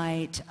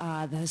highlight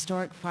the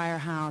historic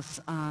firehouse,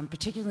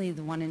 particularly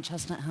the one in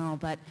Chestnut Hill,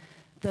 but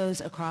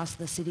those across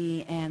the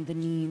city and the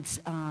needs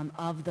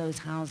of those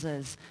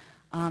houses.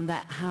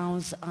 that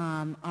house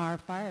our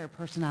fire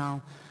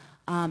personnel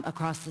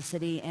across the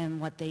city and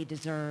what they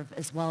deserve,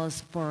 as well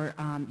as for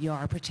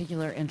your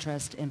particular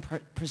interest in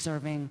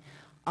preserving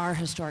our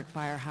historic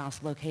firehouse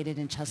located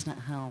in Chestnut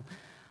Hill.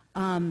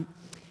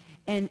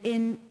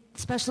 And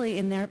especially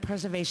in their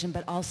preservation,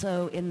 but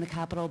also in the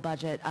capital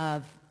budget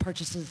of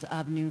purchases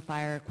of new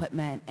fire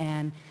equipment,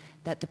 and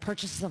that the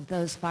purchase of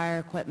those fire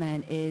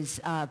equipment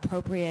is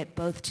appropriate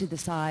both to the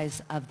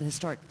size of the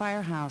historic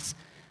firehouse,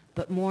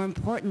 but more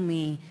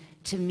importantly,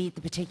 to meet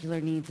the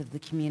particular needs of the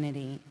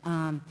community.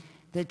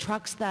 The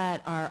trucks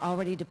that are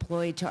already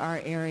deployed to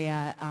our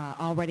area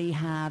already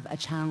have a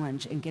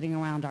challenge in getting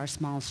around our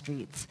small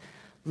streets.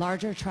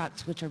 Larger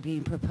trucks, which are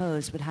being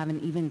proposed, would have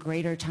an even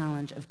greater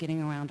challenge of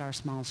getting around our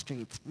small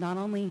streets. Not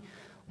only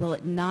will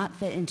it not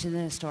fit into the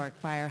historic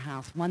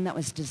firehouse, one that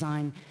was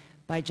designed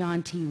by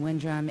John T.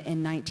 Windrum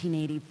in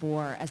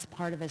 1984 as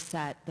part of a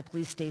set. The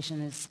police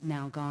station is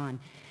now gone.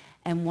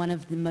 And one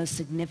of the most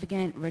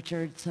significant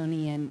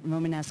Richardsonian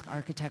Romanesque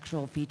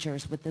architectural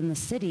features within the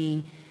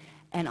city,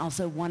 and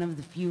also one of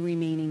the few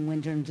remaining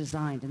Windrum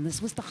designed. And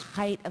this was the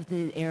height of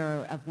the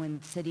era of when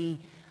the city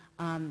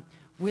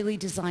really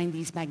designed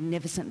these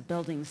magnificent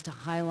buildings to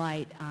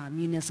highlight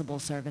municipal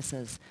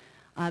services.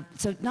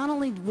 So not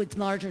only would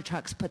larger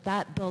trucks put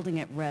that building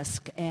at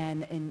risk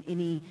and in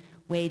any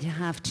way to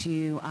have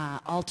to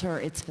alter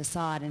its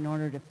facade in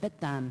order to fit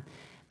them,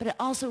 but it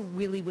also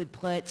really would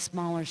put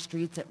smaller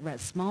streets at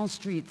risk, small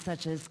streets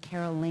such as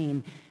Carroll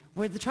Lane,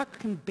 where the truck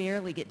can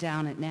barely get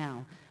down it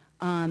now.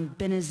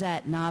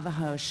 Benezet,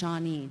 Navajo,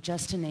 Shawnee,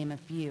 just to name a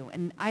few.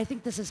 And I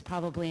think this is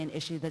probably an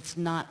issue that's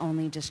not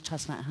only just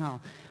Chestnut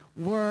Hill.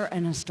 We're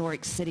an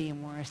historic city,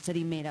 and we're a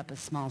city made up of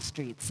small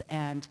streets.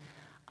 And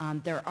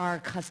there are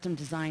custom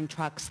designed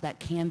trucks that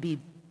can be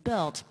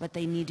built, but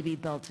they need to be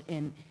built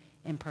in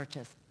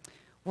purchase.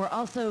 We're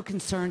also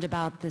concerned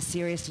about the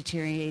serious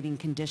deteriorating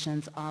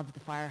conditions of the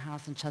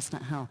firehouse in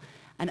Chestnut Hill,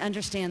 and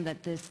understand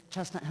that this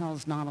Chestnut Hill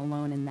is not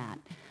alone in that.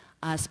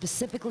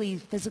 Specifically,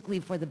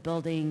 physically for the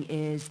building,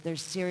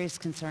 there's serious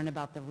concern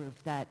about the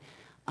roof that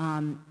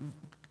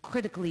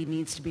critically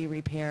needs to be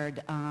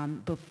repaired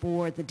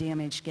before the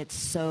damage gets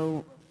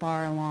so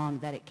far along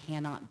that it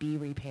cannot be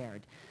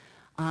repaired.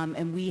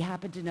 And we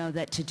happen to know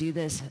that to do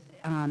this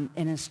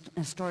in a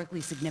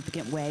historically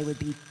significant way would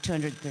be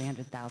 $200,000,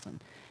 $300,000.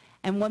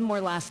 And one more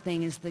last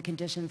thing is the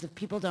conditions, if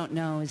people don't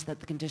know, is that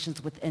the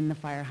conditions within the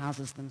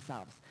firehouses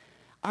themselves.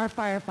 Our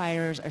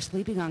firefighters are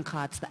sleeping on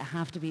cots that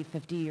have to be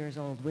 50 years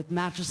old, with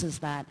mattresses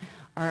that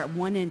are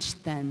 1 inch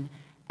thin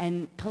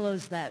and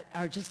pillows that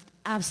are just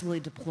absolutely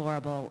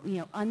deplorable,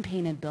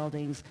 unpainted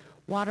buildings,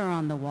 water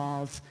on the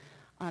walls.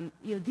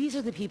 These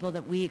are the people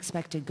that we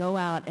expect to go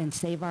out and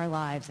save our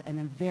lives in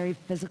a very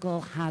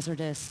physical,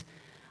 hazardous,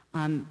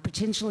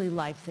 potentially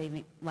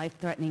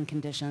life-threatening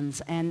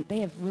conditions. And they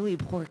have really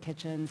poor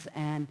kitchens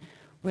and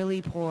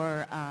really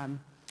poor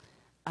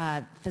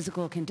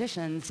physical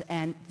conditions,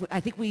 and I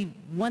think we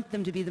want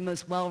them to be the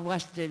most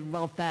well-rested,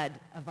 well-fed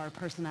of our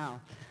personnel,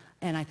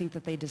 and I think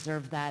that they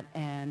deserve that.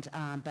 And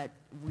but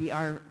we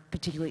are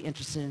particularly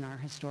interested in our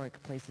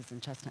historic places in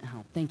Chestnut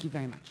Hill. Thank you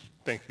very much.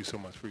 Thank you so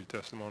much for your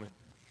testimony.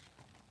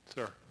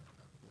 Sir.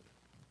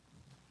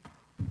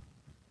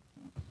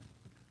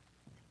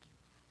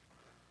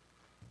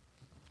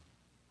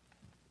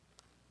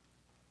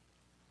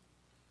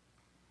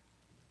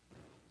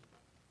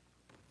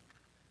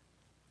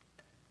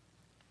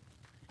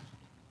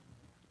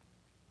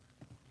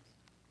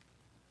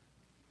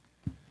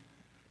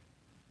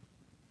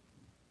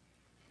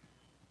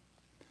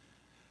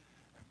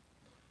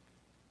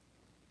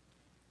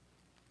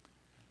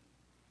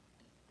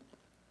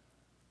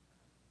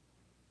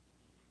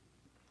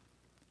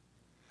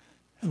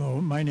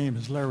 Hello, my name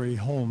is Larry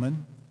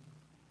Holman.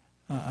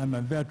 I'm a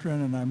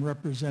veteran, and I'm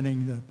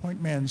representing the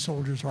Point Man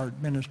Soldier's Heart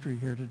Ministry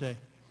here today.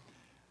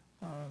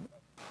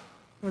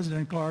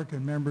 President Clark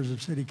and members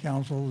of City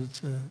Council,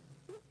 it's an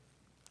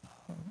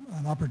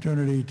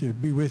opportunity to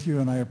be with you,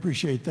 and I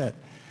appreciate that.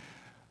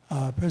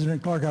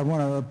 President Clark, I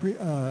want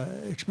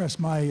to express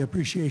my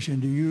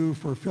appreciation to you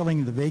for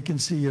filling the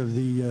vacancy of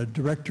the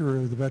Director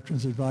of the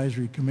Veterans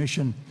Advisory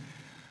Commission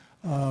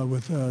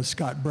with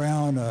Scott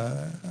Brown.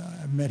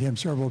 I've met him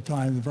several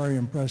times, very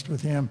impressed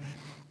with him.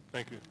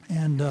 Thank you.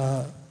 And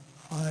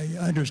I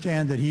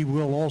understand that he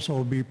will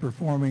also be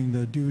performing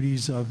the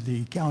duties of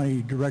the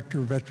County Director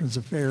of Veterans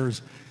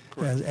Affairs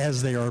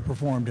as they are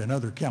performed in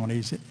other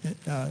counties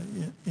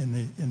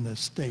in the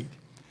state.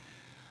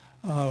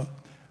 I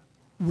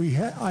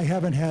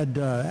haven't had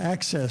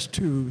access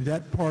to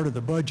that part of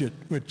the budget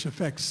which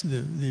affects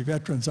the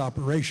veterans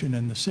operation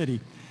in the city.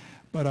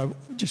 But I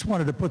just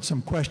wanted to put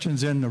some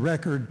questions in the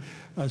record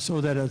so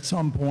that at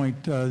some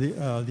point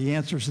the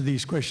answers to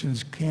these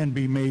questions can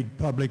be made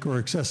public or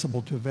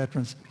accessible to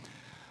veterans.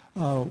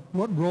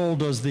 What role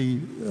does the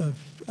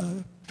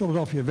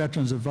Philadelphia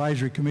Veterans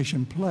Advisory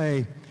Commission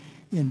play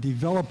in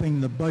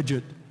developing the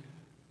budget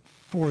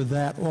for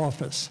that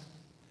office?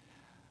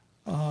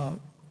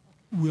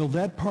 Will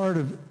that part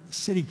of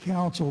City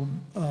Council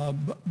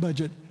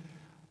budget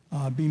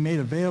be made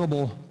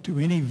available to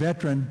any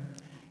veteran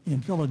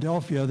in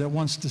Philadelphia that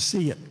wants to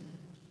see it?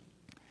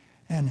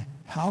 And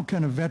how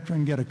can a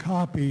veteran get a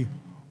copy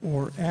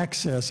or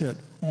access it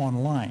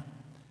online?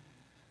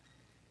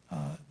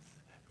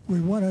 We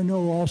want to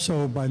know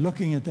also, by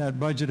looking at that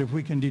budget, if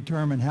we can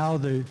determine how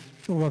the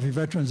Philadelphia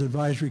Veterans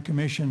Advisory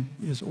Commission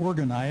is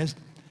organized,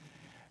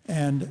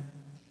 and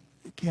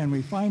can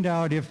we find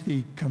out if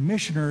the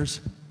commissioners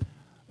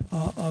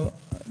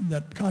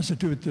that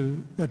constitute the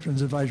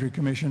Veterans Advisory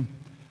Commission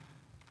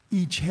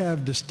each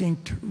have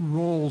distinct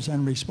roles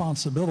and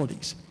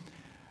responsibilities,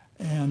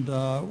 and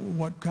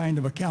what kind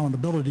of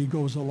accountability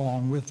goes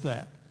along with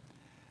that.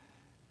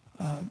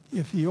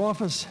 If the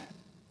office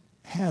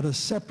had a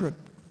separate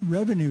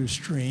revenue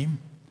stream,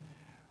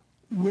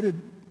 would it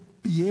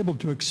be able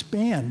to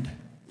expand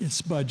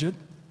its budget,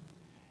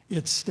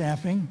 its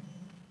staffing,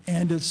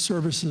 and its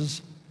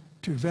services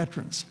to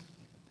veterans?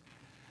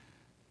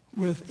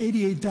 With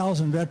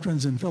 88,000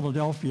 veterans in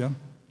Philadelphia,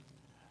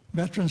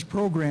 veterans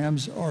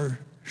programs are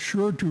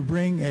sure to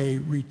bring a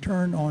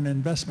return on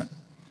investment,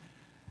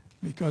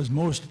 because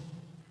most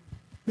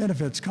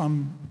benefits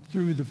come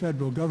through the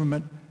federal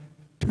government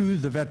to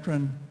the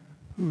veteran,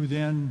 who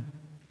then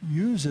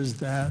uses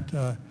that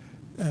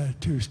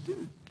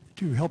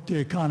to help the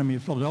economy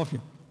of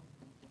Philadelphia.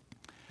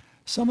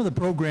 Some of the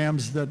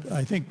programs that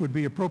I think would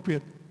be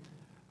appropriate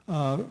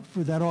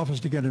for that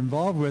office to get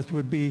involved with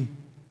would be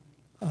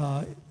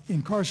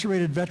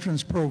incarcerated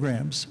veterans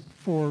programs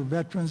for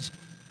veterans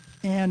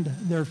and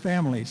their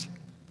families,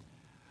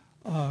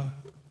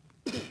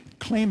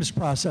 claims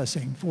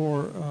processing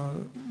for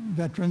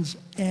veterans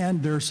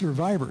and their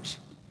survivors,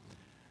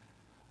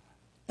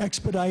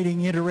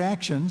 expediting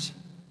interactions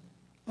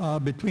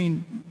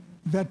between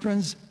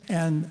veterans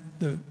and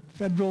the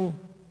Federal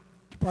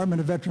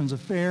Department of Veterans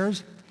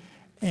Affairs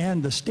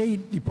and the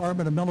State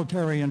Department of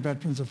Military and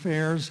Veterans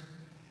Affairs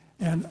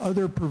and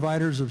other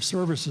providers of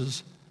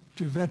services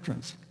to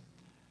veterans.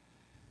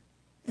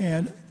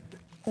 And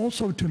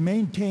also to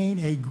maintain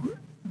a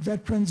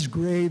veterans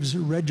graves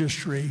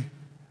registry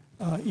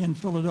in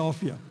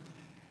Philadelphia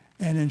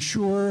and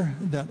ensure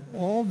that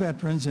all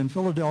veterans in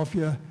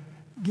Philadelphia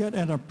get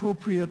an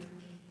appropriate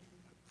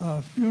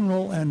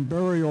funeral and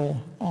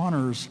burial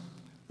honors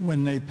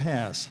when they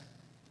pass.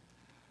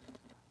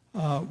 We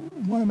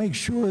want to make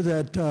sure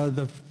that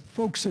the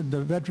folks at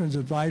the Veterans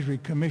Advisory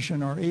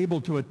Commission are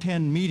able to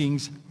attend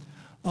meetings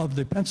of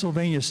the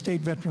Pennsylvania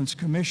State Veterans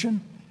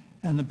Commission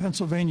and the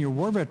Pennsylvania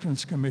War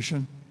Veterans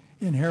Commission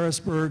in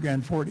Harrisburg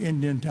and Fort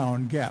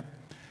Indiantown Gap.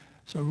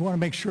 So we want to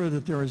make sure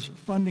that there is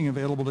funding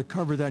available to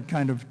cover that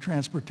kind of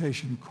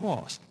transportation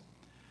cost.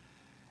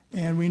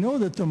 And we know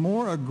that the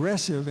more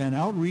aggressive an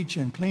outreach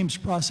and claims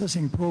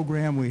processing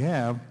program we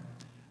have,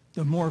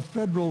 the more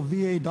federal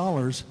VA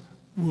dollars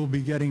will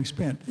be getting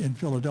spent in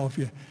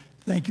Philadelphia.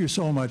 Thank you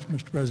so much,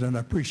 Mr. President.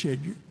 I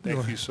appreciate you.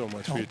 Thank you so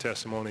much for your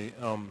testimony.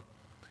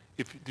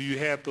 Do you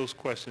have those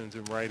questions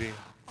in writing?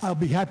 I'll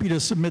be happy to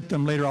submit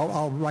them later.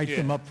 I'll write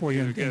them up for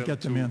you and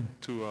get them in.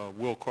 To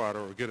Will Carter,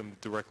 or get them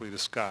directly to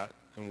Scott,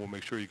 and we'll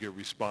make sure you get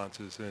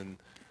responses. And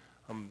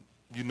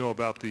you know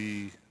about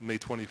the May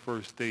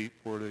 21st date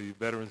for the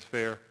Veterans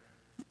Fair?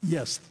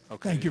 Yes.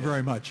 Okay, thank you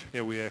very much.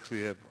 Yeah, we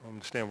actually have, I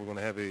understand we're going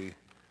to have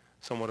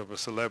somewhat of a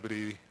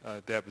celebrity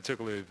at that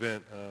particular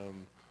event.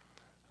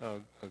 A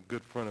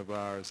good friend of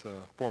ours,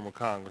 former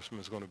congressman,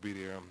 is going to be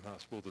there. I'm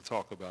not supposed to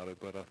talk about it,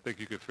 but I think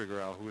you could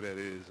figure out who that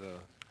is.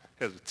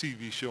 Has a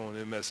TV show on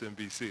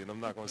MSNBC, and I'm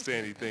not going to say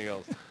anything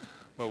else.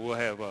 But we'll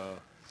have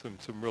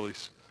some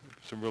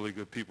really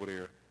good people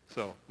there.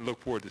 So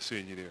look forward to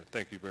seeing you there.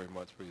 Thank you very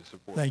much for your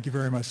support. Thank you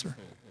very much, sir.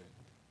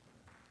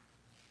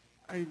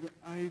 How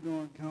you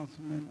doing,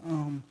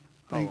 Councilman?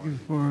 Thank you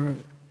for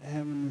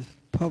having this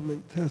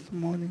public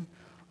testimony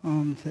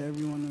to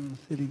everyone in the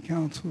City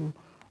Council.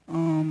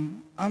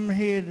 I'm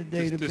here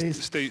today to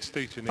basically...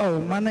 State your name. Oh,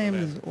 my name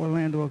is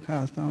Orlando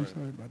Acosta. I'm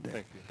sorry about that.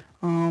 Thank you.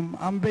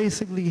 I'm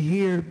basically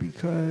here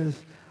because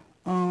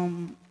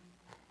I'm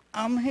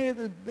here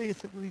to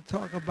basically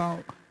talk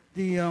about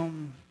the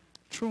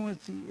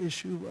truancy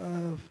issue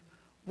of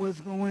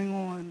what's going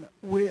on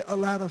with a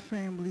lot of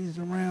families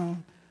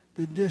around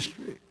the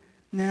district.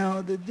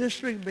 Now, the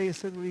district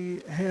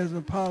basically has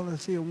a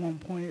policy of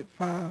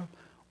 1.5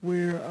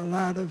 where a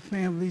lot of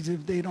families,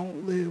 if they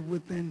don't live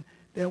within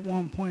that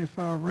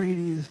 1.5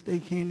 radius, they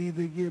can't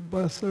either get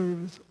bus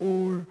service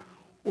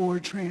or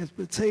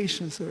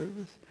transportation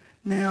service.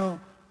 Now,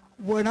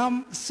 what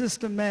I'm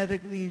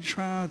systematically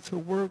trying to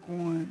work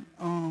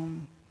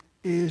on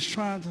is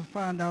trying to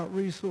find out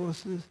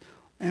resources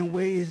and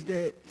ways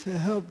that to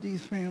help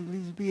these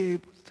families be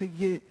able to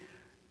get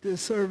the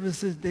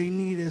services they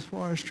need as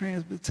far as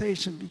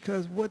transportation,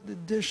 because what the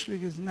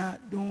district is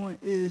not doing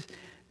is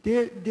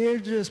they're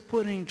just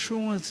putting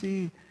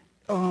truancy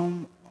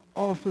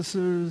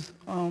officers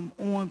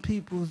on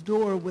people's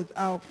door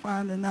without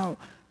finding out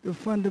the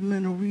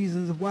fundamental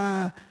reasons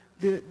why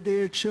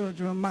their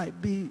children might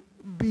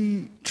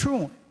be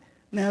truant.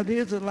 Now,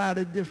 there's a lot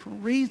of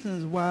different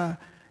reasons why,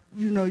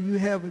 you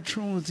have a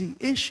truancy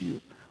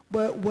issue,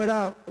 But what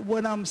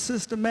I'm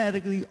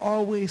systematically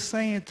always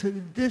saying to the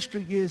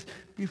district is,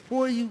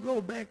 before you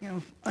go back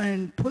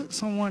and put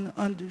someone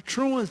under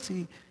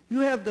truancy, you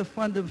have to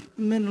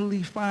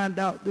fundamentally find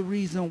out the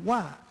reason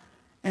why.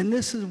 And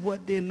this is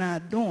what they're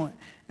not doing.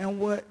 And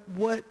what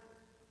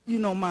you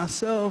know,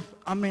 myself,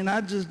 I mean, I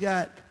just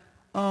got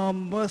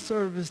bus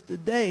service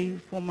today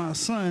for my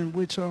son,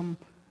 which I'm,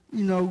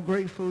 you know,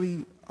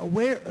 gratefully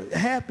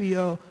happy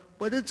of,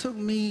 but it took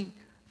me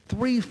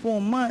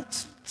 3-4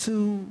 months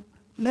to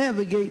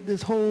navigate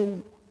this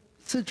whole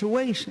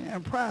situation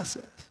and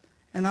process.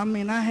 And I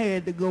mean, I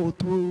had to go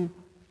through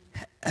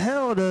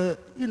hell to,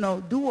 you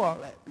know, do all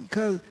that,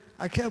 because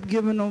I kept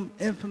giving them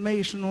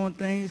information on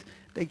things.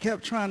 They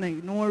kept trying to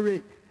ignore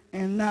it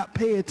and not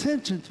pay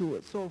attention to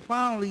it. So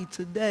finally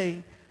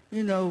today,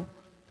 you know,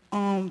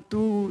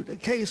 through the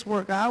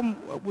casework I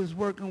was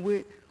working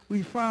with,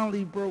 we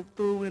finally broke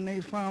through and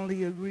they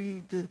finally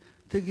agreed to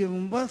give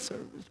them bus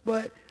service.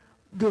 But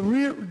the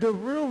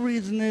real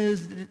reason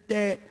is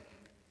that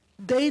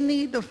they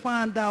need to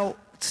find out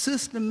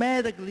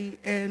systematically,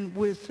 and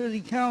with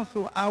City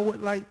Council, I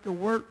would like to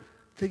work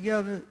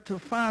together to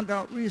find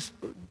out,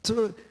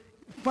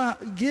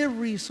 give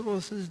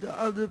resources to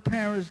other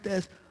parents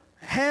that's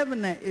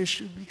having that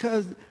issue,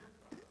 because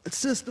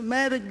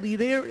systematically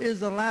there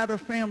is a lot of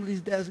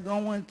families that's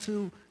going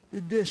to the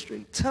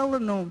district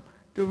telling them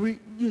you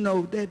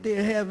know, that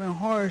they're having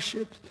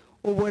hardships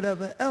or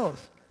whatever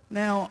else.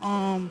 Now,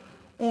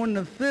 on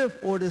the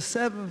 5th or the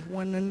 7th,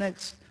 when the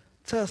next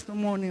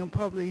testimony and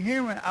public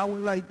hearing, I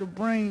would like to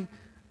bring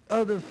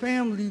other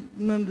family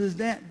members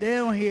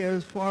down here,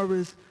 as far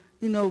as,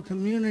 you know,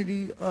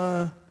 community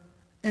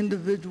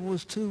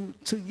individuals, to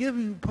give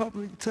you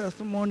public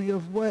testimony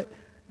of what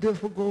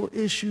difficult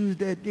issues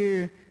that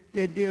they're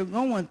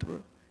going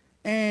through.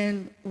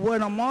 And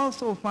what I'm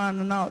also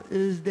finding out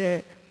is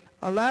that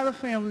a lot of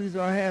families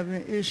are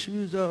having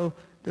issues of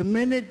the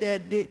minute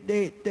that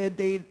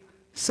they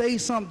say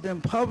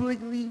something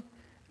publicly,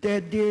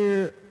 that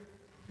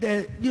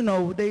you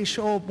know, they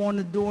show up on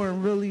the door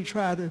and really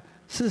try to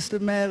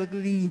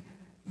systematically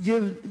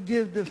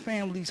give the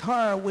families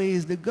hard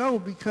ways to go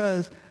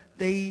because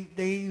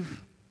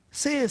they've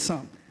said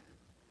something.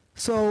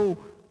 So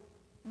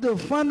the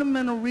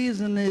fundamental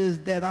reason is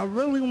that I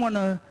really want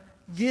to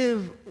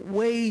give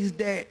ways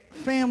that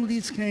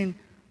families can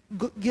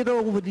get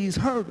over these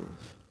hurdles,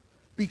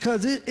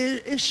 because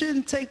it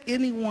shouldn't take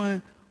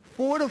anyone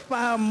 4 to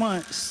 5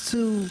 months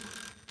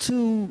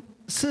to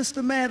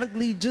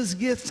systematically just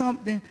get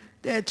something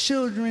that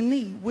children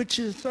need, which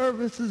is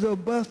services or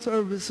bus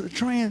service or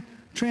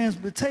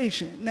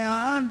transportation. Now,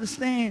 I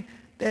understand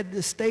that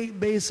the state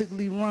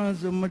basically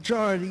runs the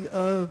majority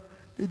of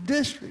the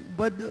district,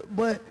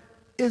 but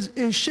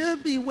it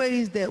should be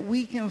ways that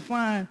we can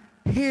find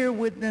here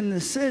within the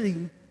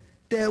city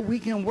that we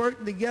can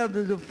work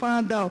together to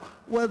find out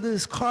whether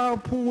it's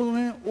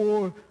carpooling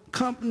or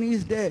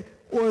companies that,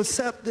 or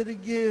accepted to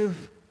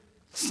give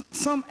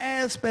some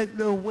aspect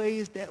of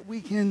ways that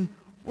we can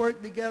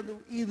work together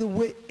either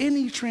with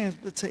any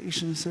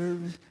transportation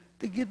service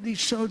to get these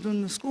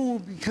children to school.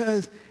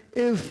 Because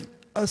if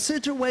a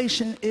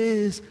situation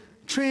is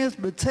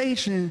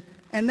transportation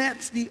and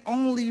that's the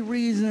only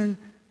reason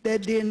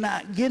that they're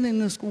not getting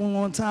to school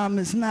on time,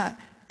 it's not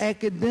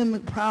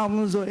academic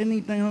problems or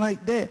anything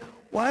like that,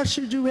 why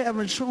should you have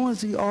a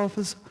truancy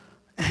officer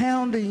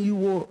hounding you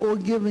or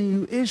giving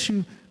you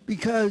issue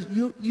because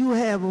you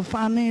have a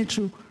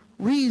financial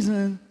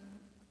reason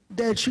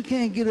that you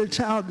can't get a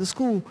child to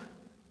school?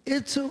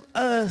 It took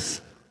us,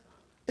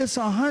 it's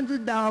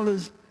 $100,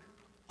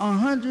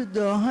 $100 to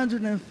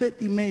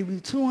 $150,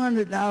 maybe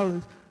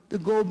 $200 to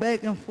go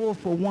back and forth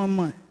for 1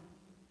 month.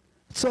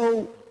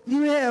 So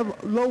you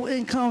have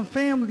low-income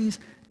families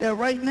that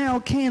right now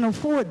can't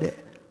afford that.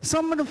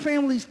 Some of the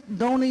families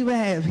don't even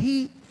have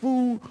heat,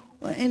 food,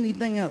 or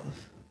anything else.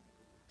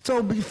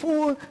 So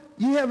before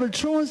you have a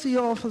truancy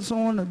officer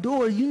on the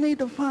door, you need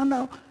to find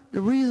out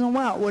the reason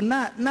why. Well,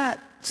 not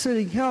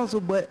city council,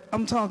 but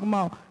I'm talking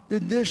about the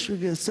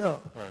district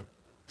itself. Right.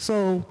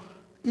 So,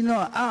 you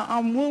know,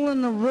 I'm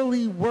willing to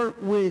really work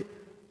with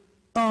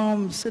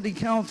city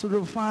council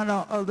to find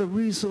out other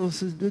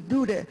resources to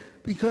do that,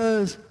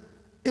 because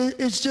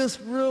it's just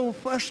real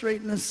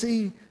frustrating to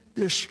see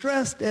the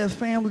stress that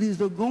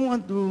families are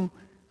going through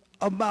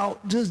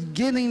about just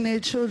getting their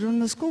children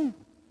to school.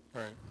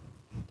 Right.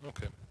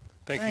 Okay.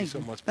 Thank you so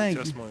much for your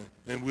testimony.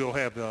 And we'll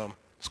have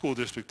school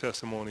district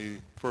testimony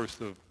first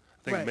of,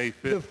 I think, May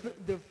 5th.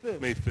 The 5th.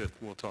 May 5th,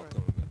 we'll talk to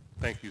them about.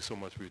 Thank you so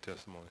much for your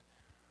testimony.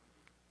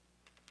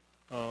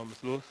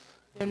 Ms. Lewis?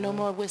 There are no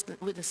more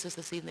witnesses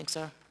this evening,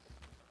 sir.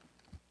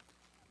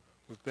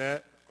 With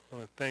that, I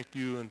want to thank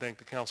you and thank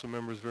the council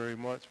members very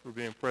much for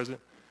being present.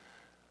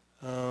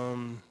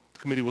 The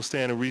committee will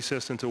stand in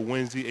recess until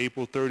Wednesday,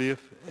 April 30th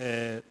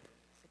at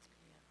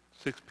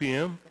 6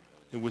 p.m.,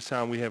 in which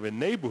time we have a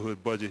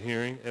neighborhood budget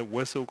hearing at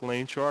West Oak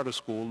Lane Charter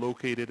School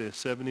located at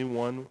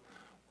 7115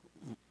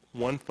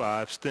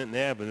 Stenton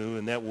Avenue,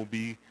 and that will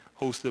be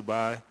hosted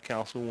by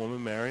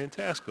Councilwoman Marion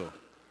Tasco.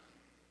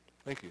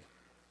 Thank you.